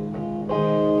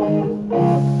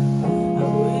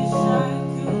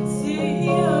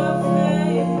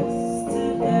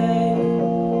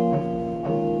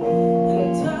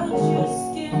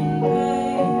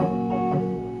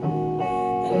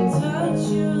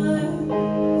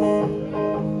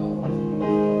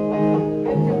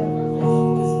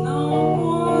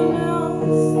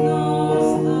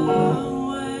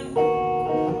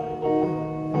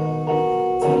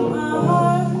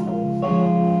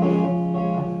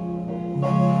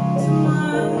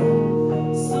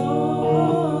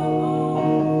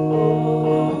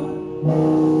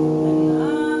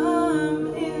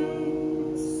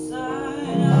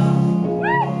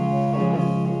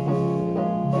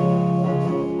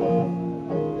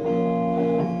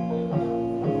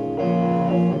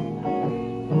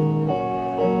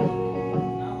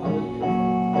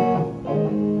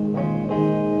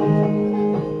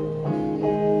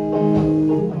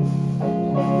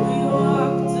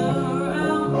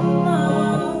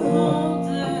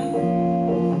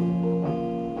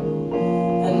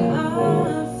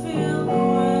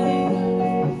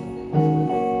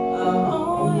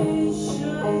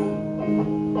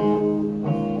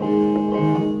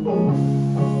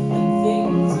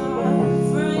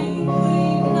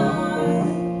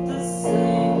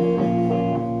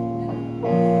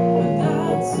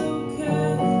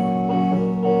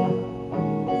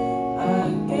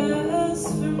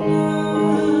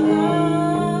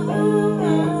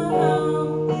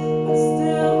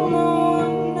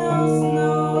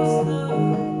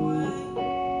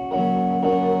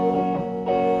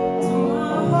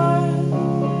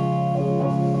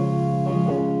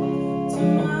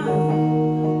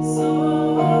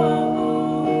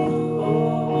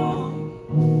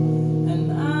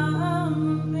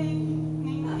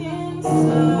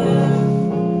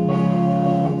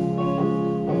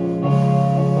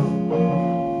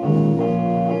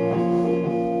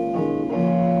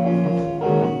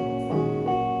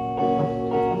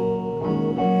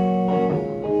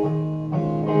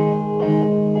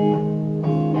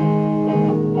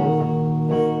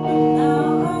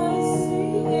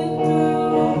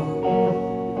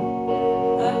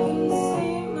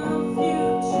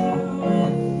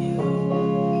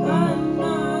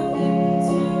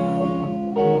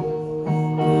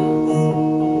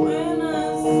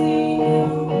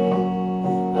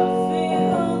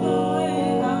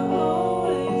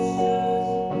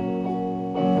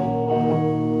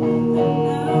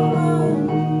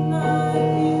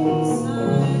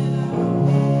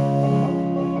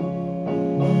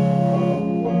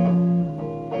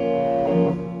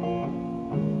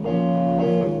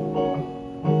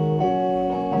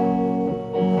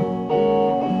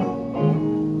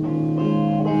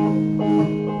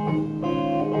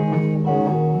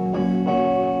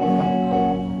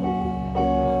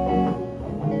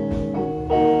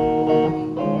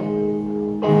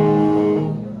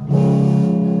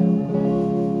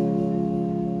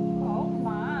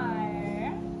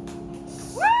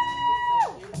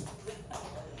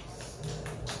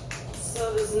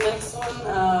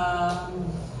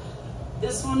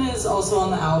 also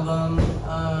on the album.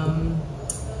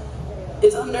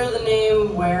 It's under the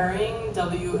name Waring,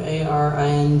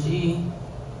 W-A-R-I-N-G,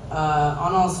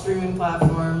 on all streaming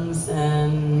platforms,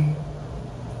 and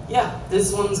yeah,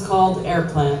 this one's called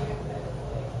Airplant.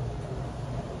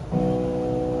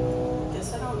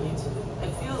 Guess I don't need to.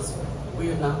 It feels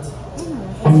weird not to.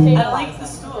 I like the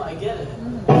stool, I get it.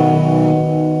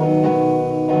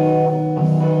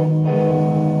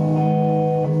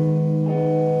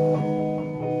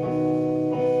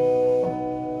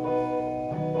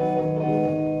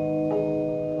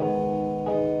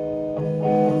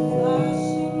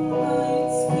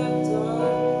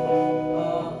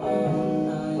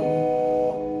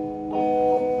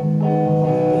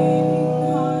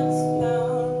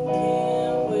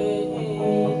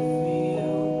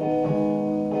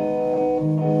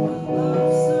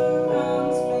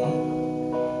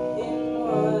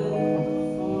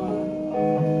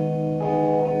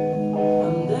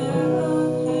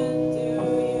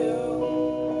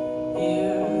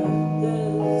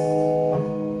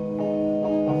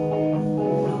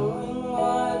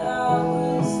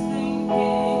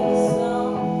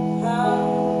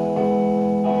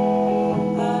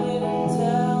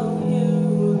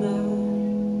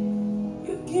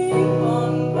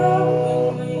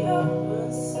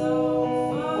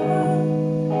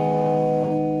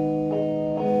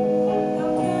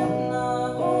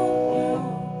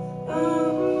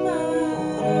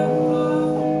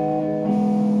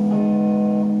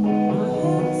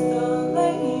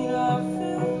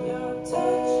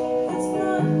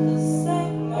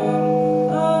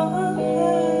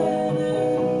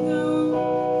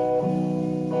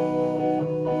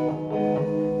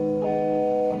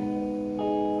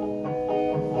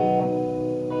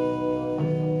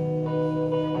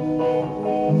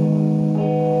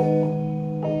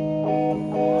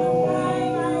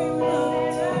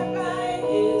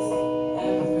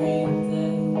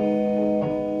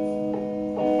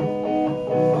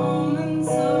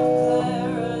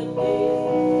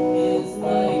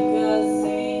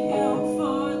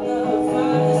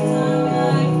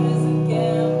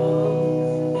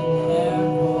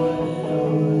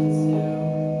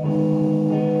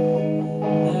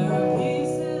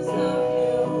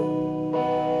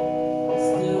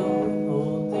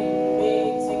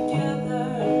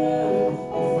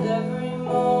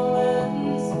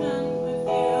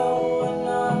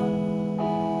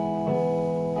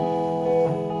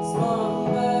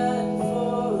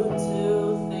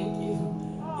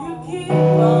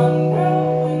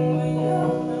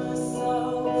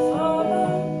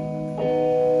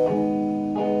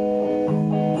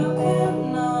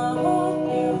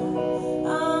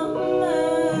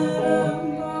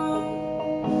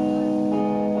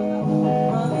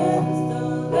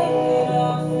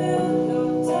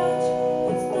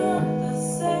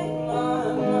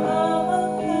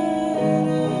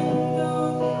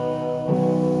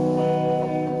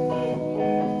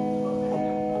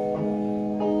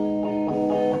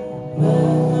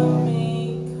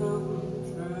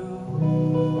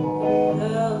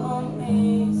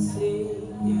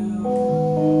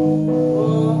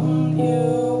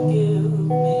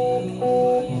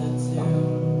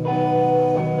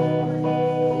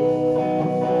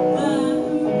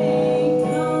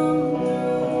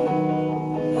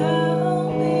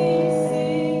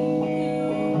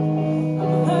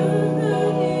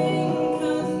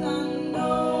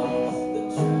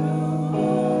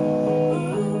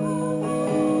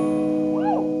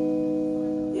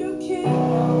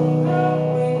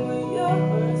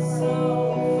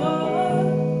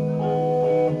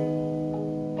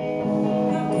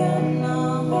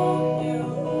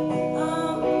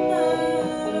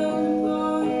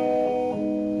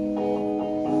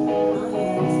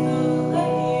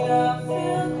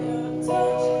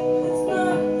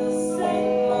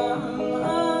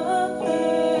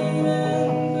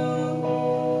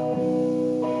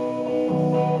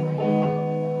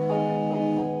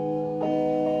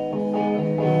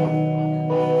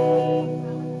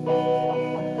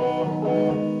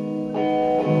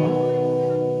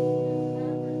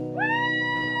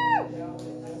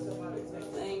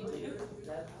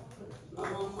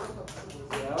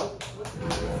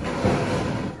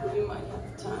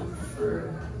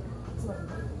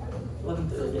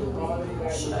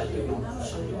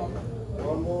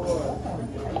 One more.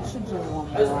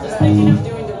 I was just thinking of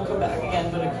doing Don't Come Back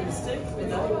Again, but acoustic. Would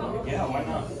that be weird? Yeah, why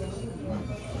not?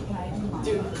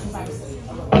 Dude.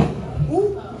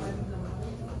 Ooh.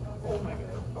 Oh my god.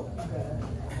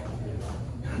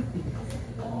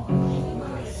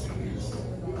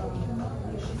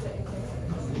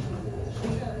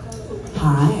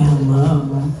 Hi, hello.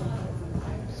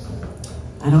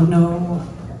 I don't know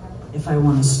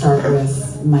want to start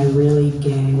with my really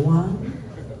gay one,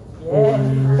 or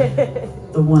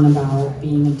the one about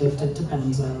being addicted to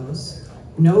benzos.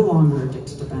 No longer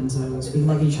addicted to benzos. We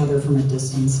love each other from a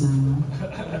distance now.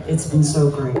 It's been so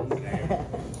great.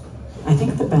 I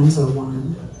think the benzo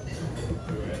one.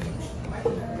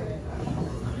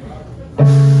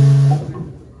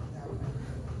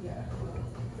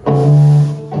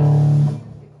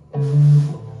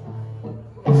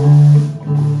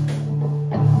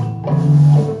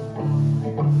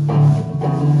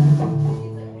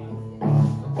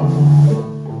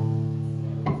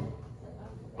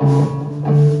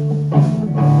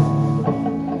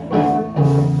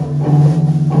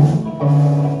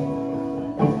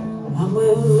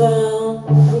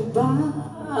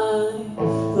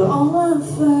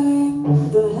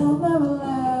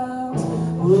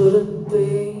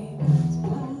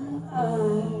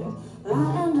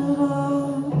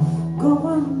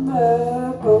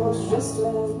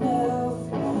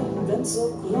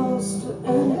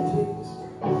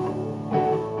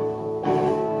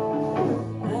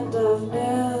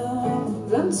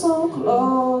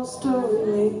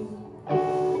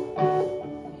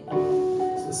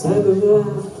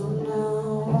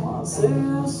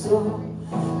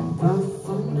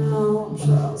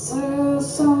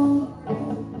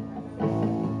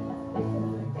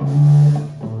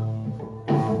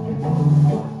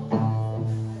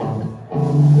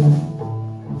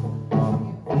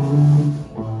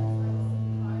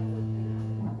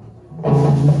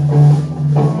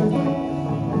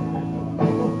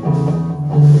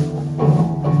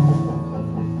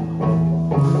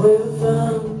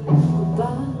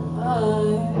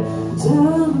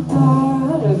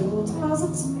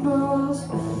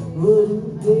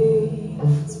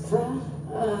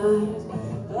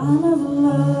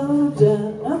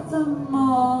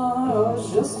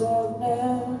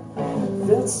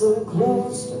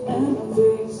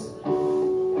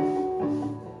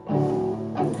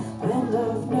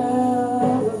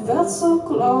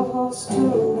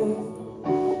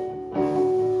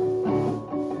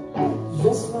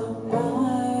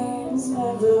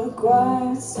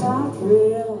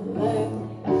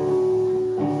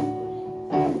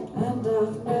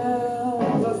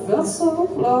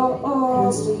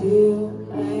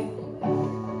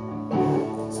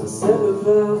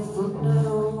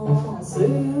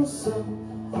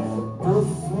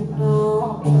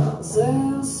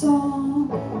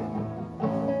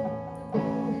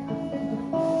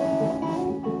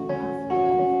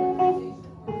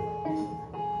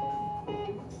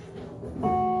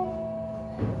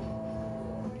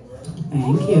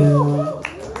 Thank you.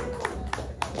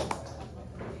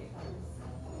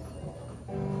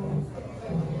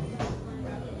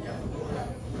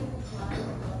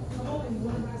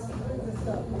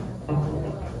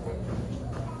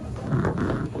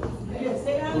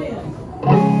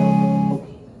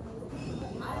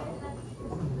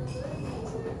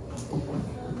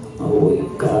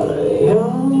 We've got a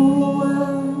young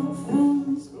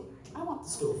orphans. I want the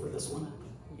stool for this one.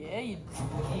 Yeah, you do.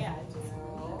 Yeah.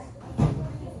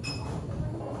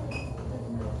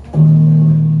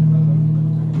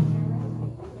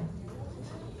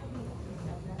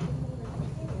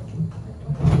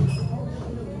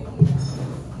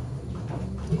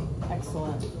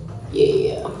 Excellent.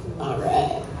 Yeah,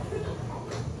 alright.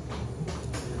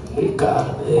 We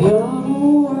got a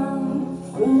young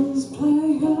orphans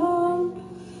playing,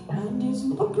 and he's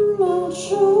looking at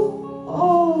you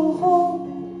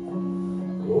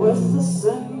with the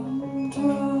same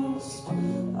trust I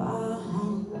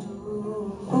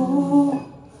do.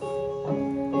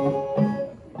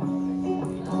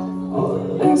 Or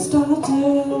at least I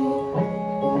did.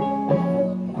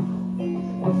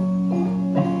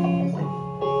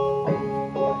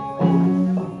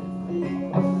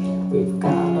 We've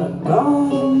got a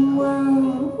garden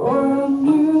where a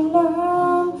new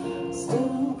land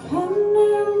still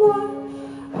pending what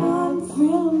I'm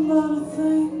feeling, but I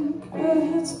think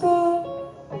it's good.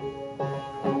 I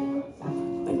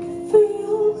think it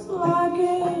feels like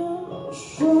it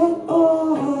should.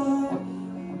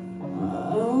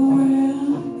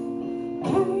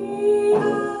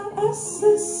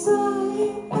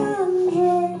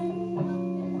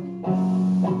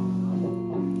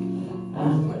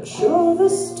 And we're sure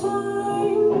this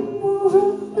time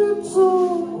it's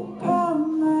all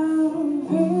coming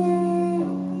here.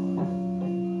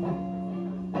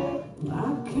 I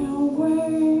can't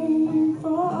wait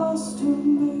for us to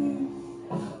be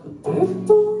the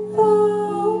people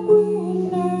that we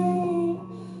need.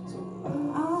 So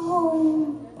I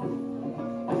hope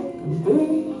can be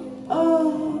a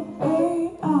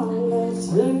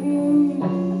reality.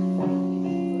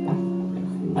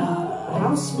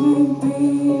 house may be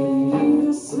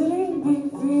a city, may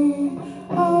be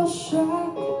a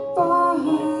shack by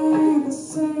the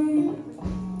sea,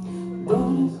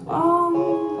 but as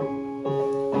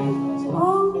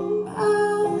long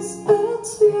as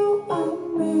it's you and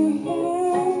me,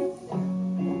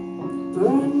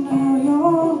 right now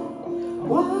you're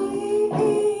Y-E-L-L-I-N-G,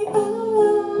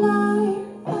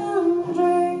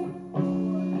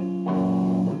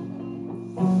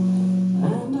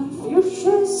 and our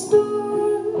future's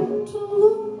starting to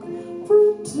look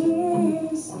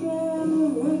pretty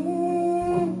scary.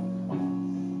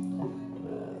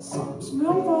 Some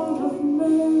small part of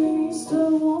me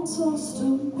still wants us to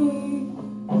be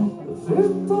the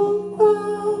people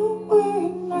that we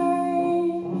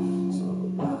need, so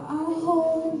that I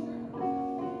hope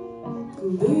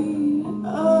can be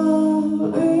a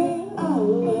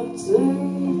reality.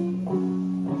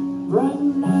 Right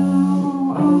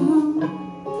now I'm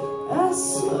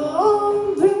S-O-B-B-I-N-G,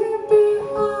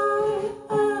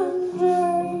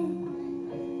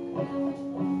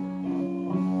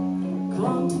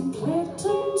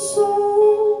 contemplating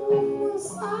souls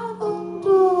at the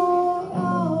door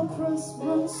of a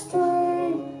Christmas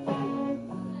tree.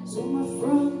 So my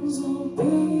friends will be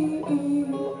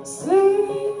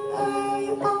C-A-R-V-I-N-G,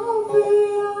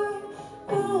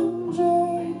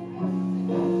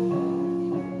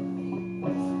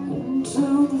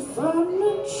 until the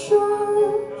furniture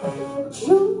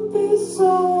you'll be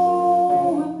so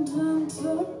intent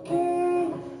to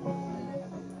keep.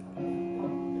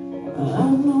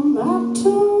 And no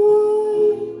matter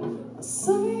what I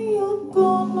say, you're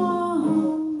gonna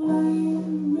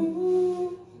blame me.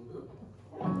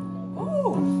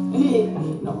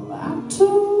 No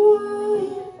matter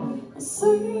what I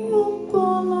say, you're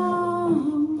gonna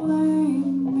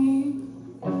blame me.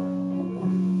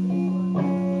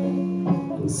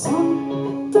 And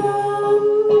something about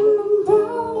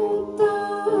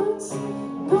that's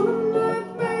gonna make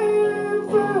me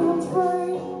feel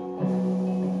free.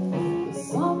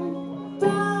 Something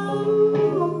about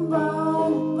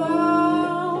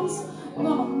that's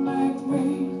gonna make me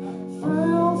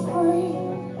feel free.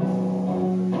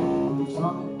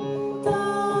 Something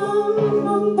about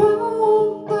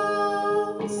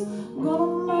that's gonna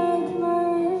make me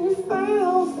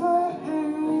feel free.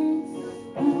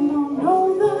 And I know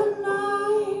that I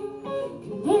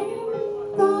can name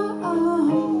that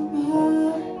I'm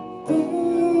happy.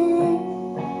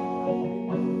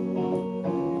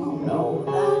 I know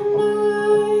that I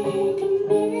can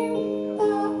name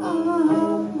that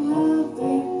I'm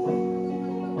happy.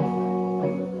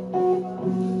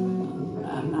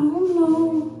 And I know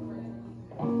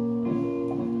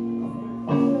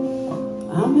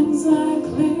I'm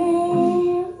exactly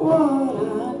what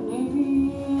I need.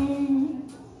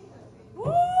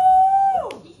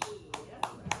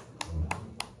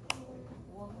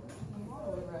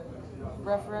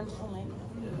 Referential name.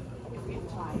 If we have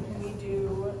time, can we do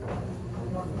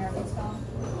North American stuff?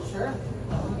 Sure.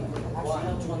 Actually, I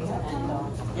have one to end on.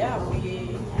 Yeah, we.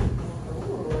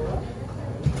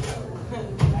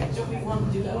 Actually, we want to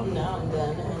do that now and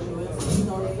then, and with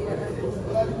North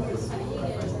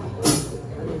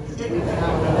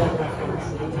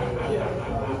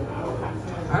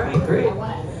All right, great.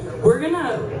 We're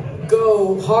gonna go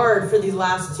hard for these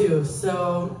last two,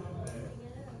 so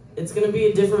it's gonna be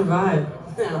a different vibe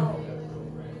now.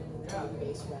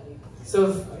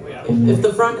 So if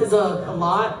the front is a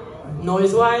lot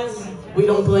noise-wise, we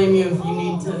don't blame you if you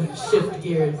need to shift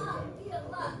gears.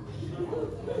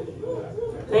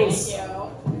 Thanks.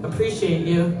 Appreciate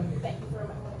you.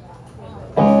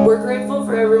 We're grateful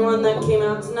for everyone that came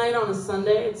out tonight on a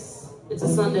Sunday. It's a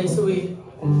Sunday, so we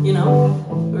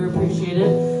appreciate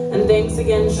it. And thanks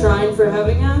again, Shrine, for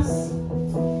having us.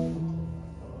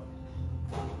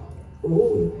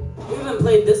 Ooh. We haven't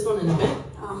played this one in a bit.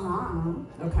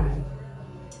 Okay.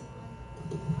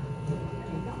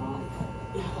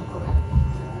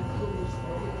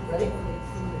 Ready?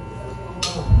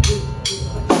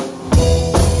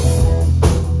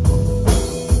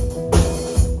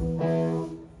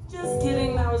 Just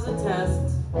kidding, that was a test.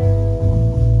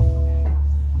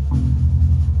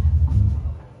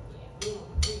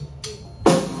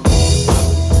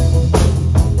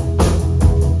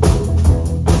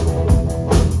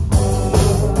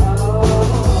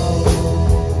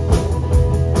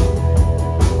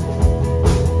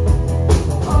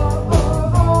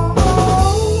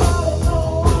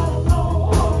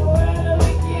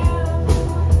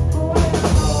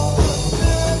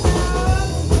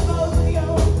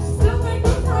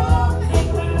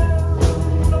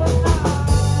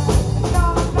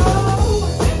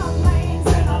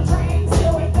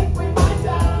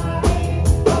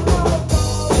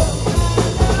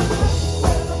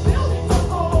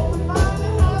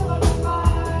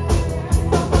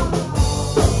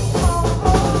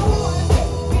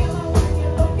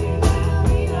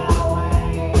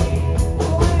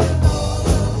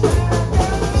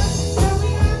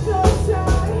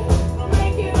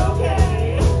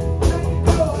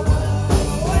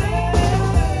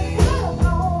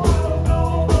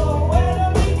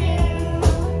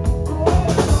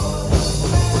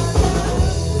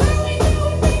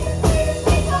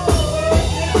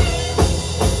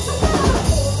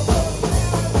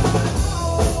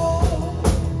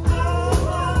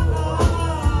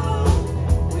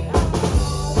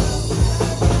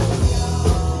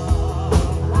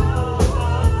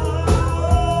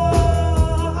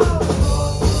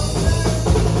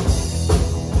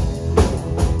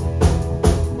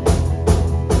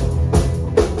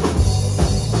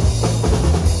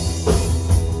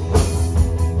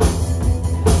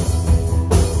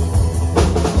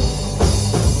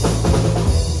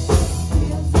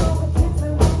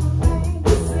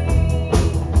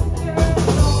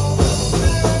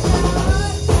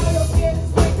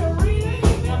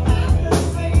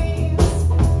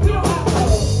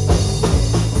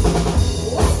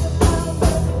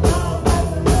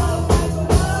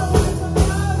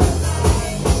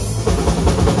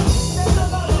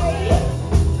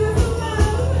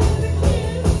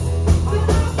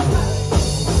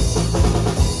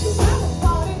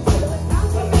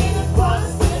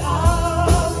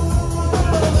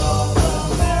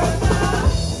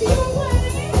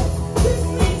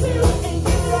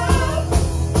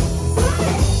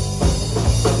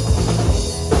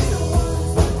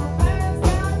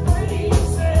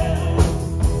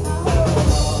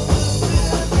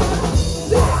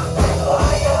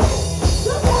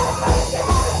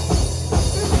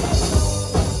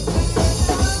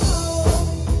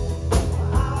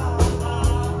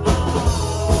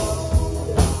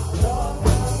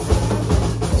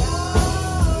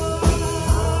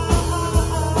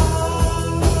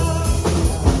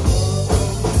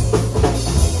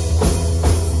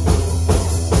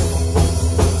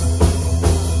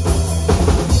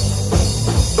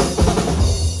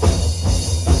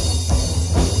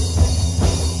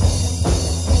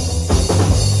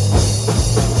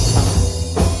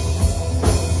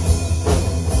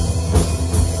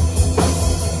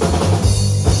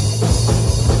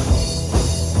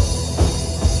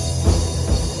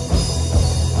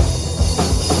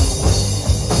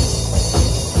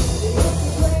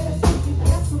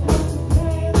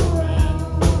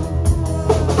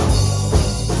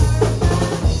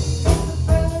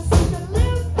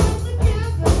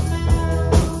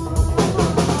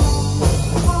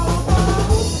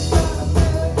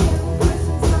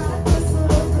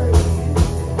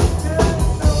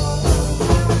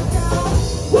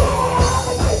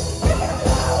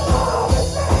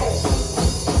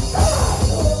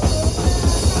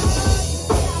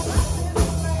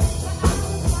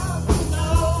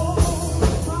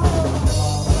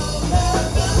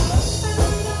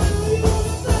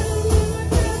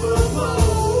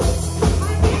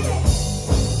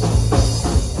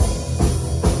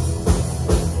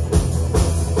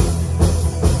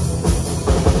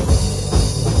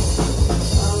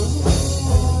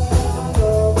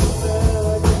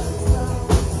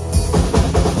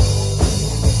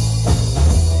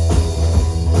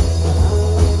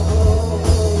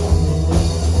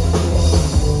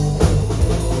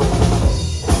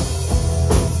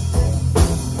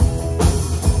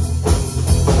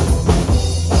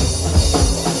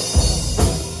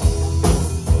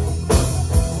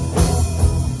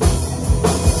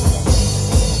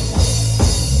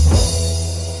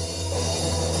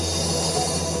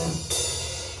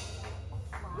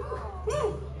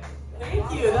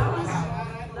 Thank you. That was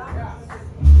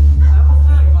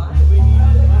that vibe we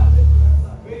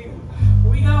needed.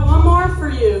 We got one more for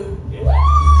you.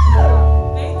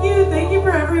 Thank you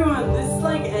for everyone. This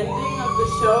like ending of the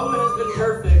show has been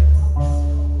perfect.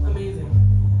 Amazing.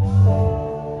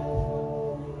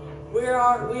 We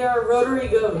are Rotary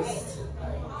Ghost.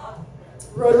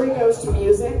 Rotary Ghost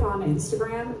Music on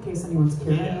Instagram, in case anyone's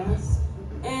curious.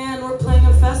 And we're playing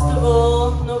a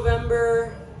festival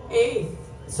November 8th.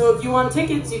 So if you want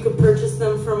tickets, you can purchase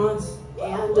them from us.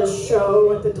 And a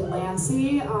show at the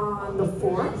Delancey on the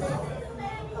 4th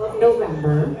of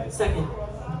November. 2nd.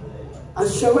 A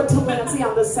show at Delancey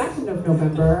on the 2nd of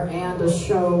November, and a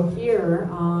show here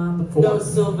on the 4th. No,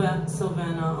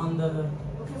 Sylvana on the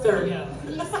 3rd. Yeah.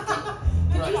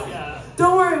 Right, yeah.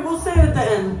 Don't worry, we'll say it at the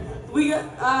end. We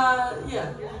got,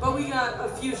 but we got a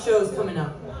few shows coming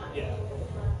up. Yeah.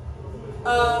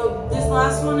 This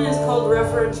last one is called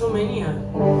Referential Mania.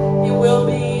 It will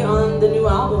be on the new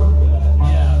album.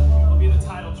 Yeah, it'll be the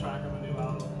title track of a new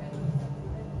album.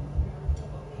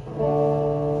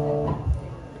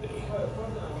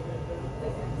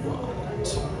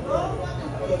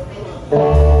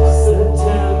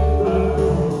 September,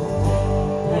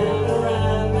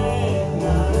 panoramic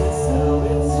night, so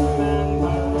it's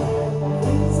remember.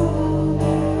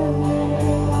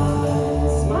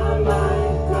 It's my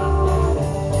mind gone.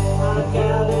 I've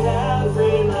gathered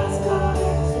every last card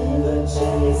to the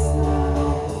chase now.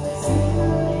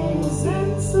 Seemingly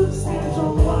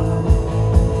insubstantial one.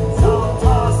 So I'll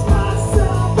toss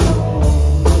myself away.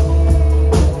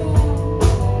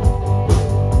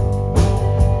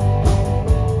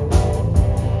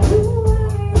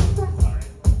 Sorry.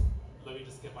 Let me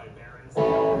just get my bearings. There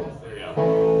we go.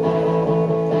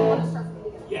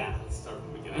 Yeah, let's start from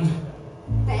the beginning.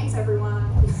 Thanks, everyone.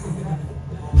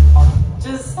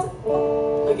 Just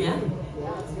again.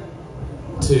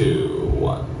 2,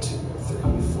 1, 2, 3,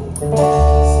 4.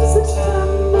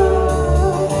 September,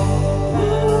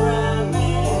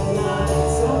 panoramic night,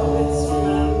 so it's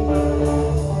remember.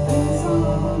 It's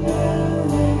on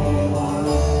everyone.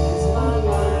 Is my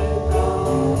mind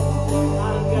gone?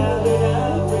 I've gathered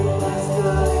every last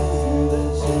guide to the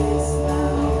chase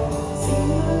now.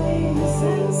 Seemingly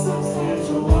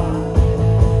insubstantial one.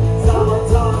 So I'll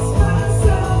toss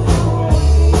myself away.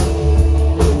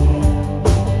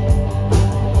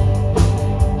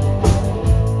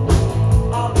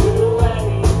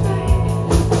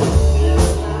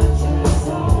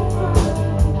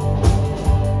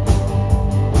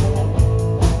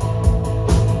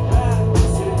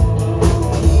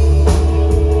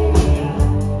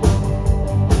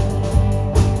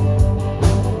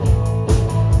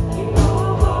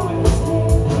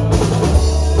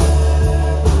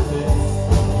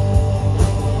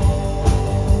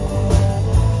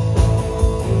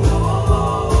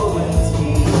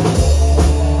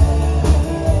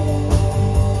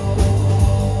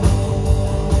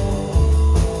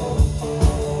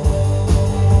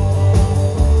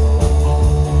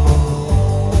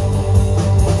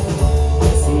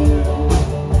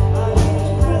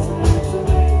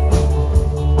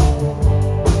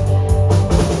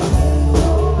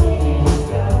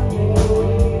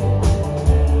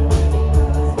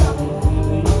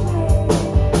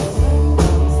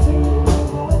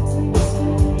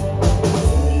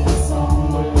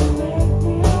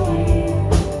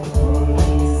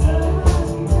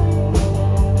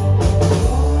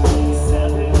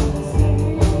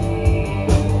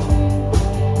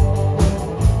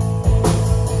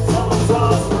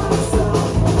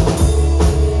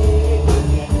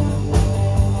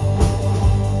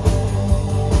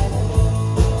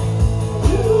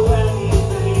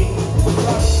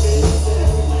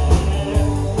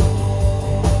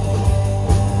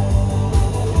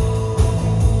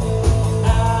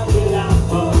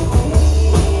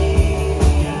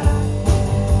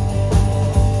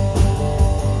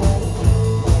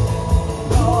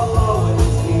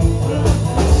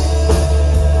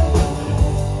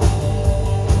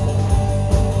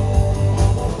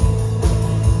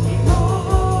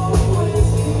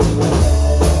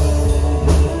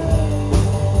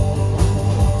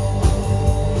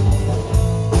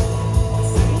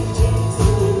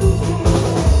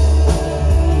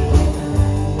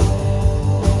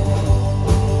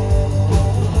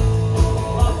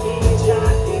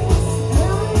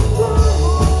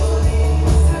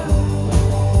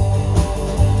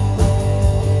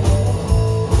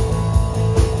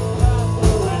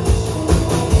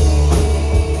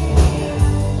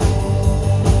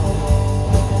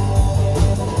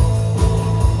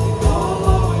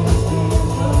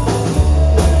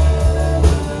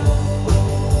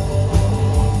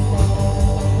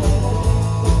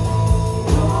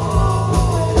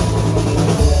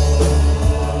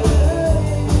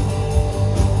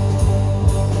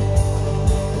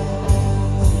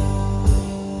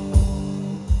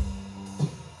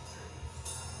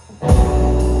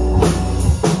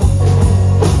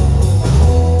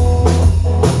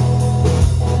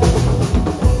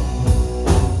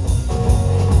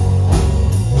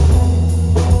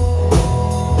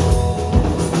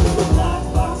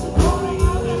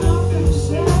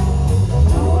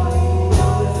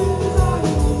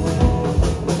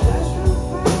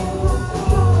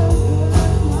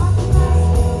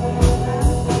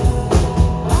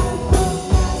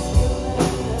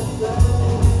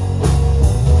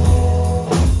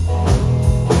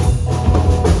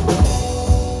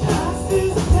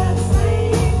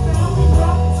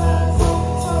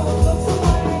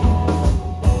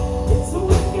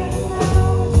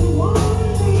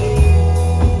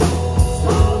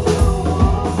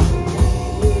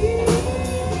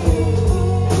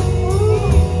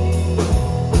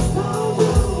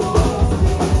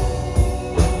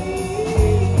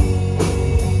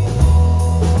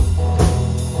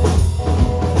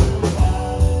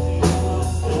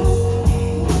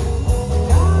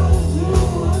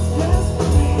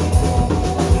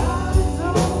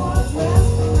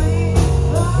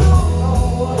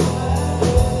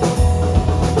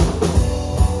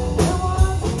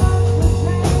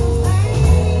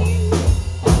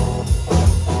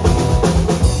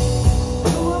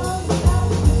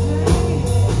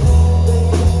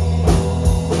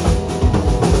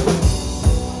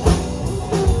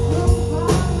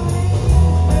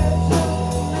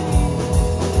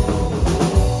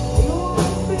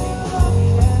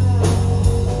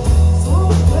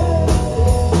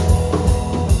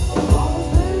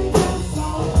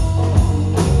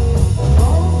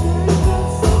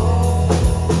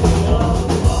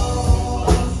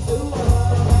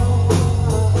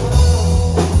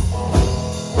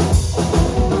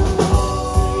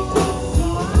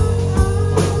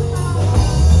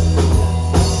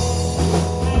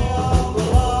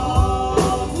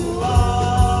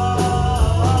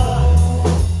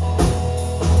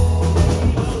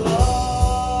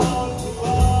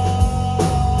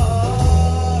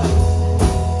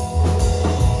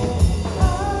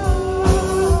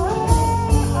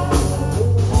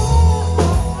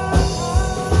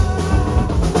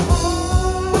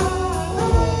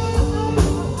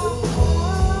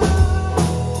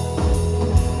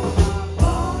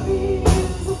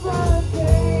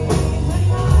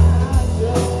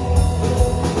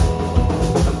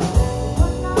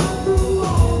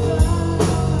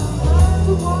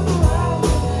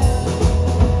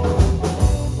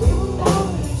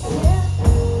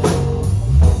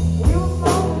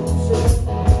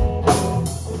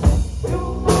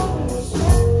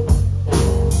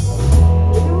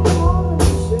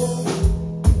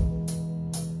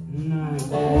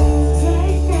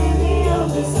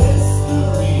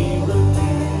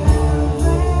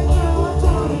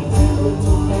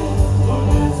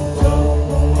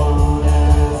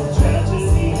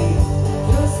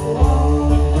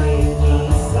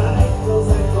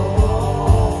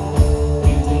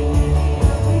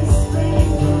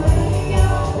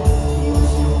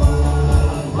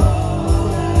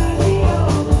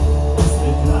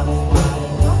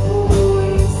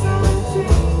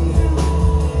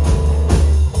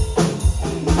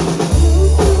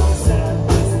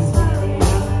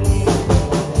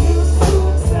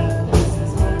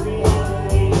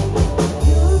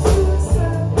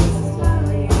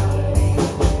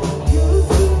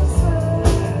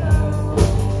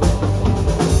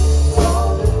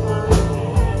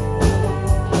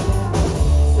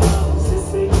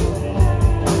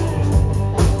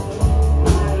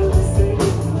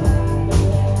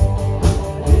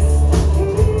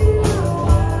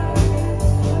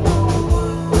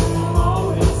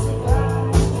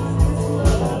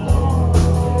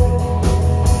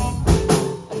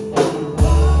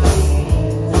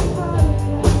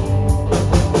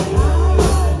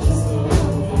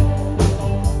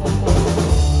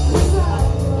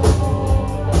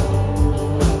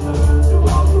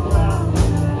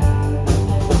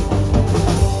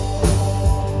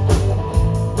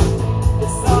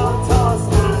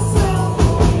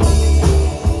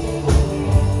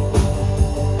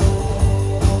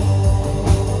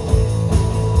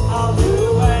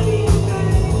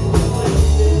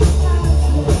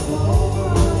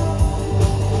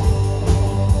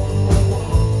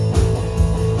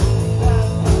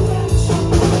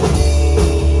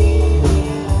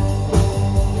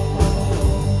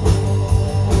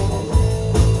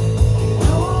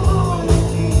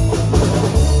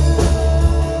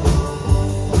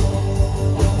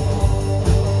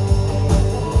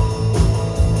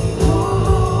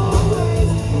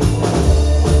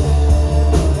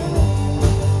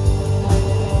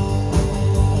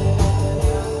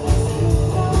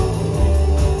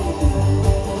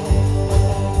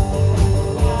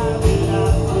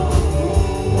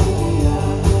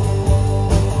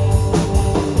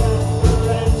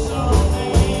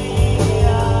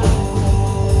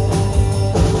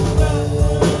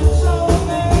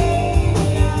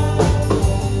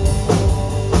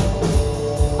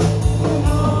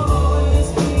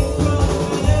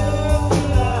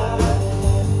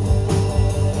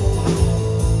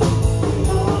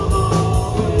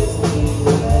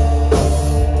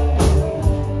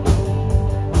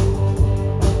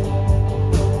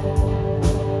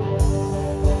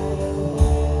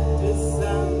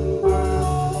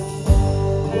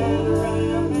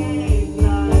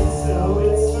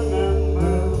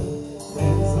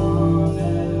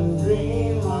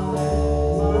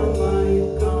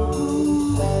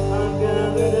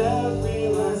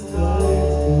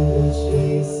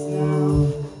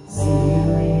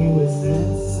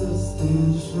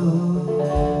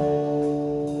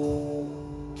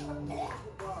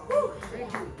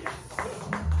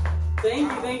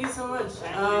 Thank you so much.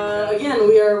 Again,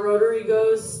 we are Rotary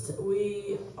Ghost.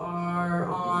 We are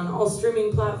on all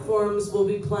streaming platforms. We'll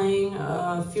be playing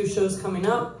a few shows coming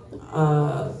up.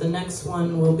 The next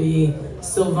one will be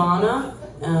Silvana,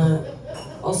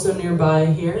 also nearby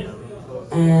here.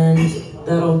 And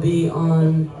that'll be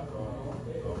on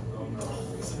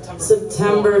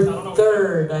September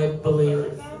 3rd, I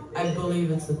believe. I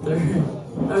believe it's the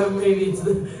 3rd. Maybe it's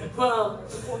the... Well,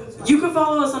 you can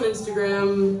follow us on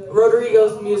Instagram, Rotary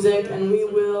Ghost Music, and we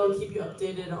will keep you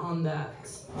updated on that.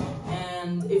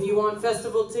 And if you want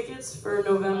festival tickets for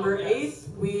November 8th,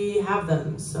 we have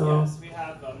them. So, yes, we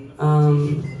have them.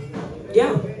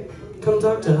 Yeah, come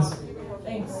talk to us.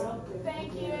 Thanks.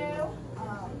 Thank you.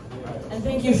 And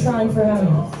thank you, Shrine, for having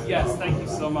us. Yes, thank you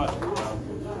so much.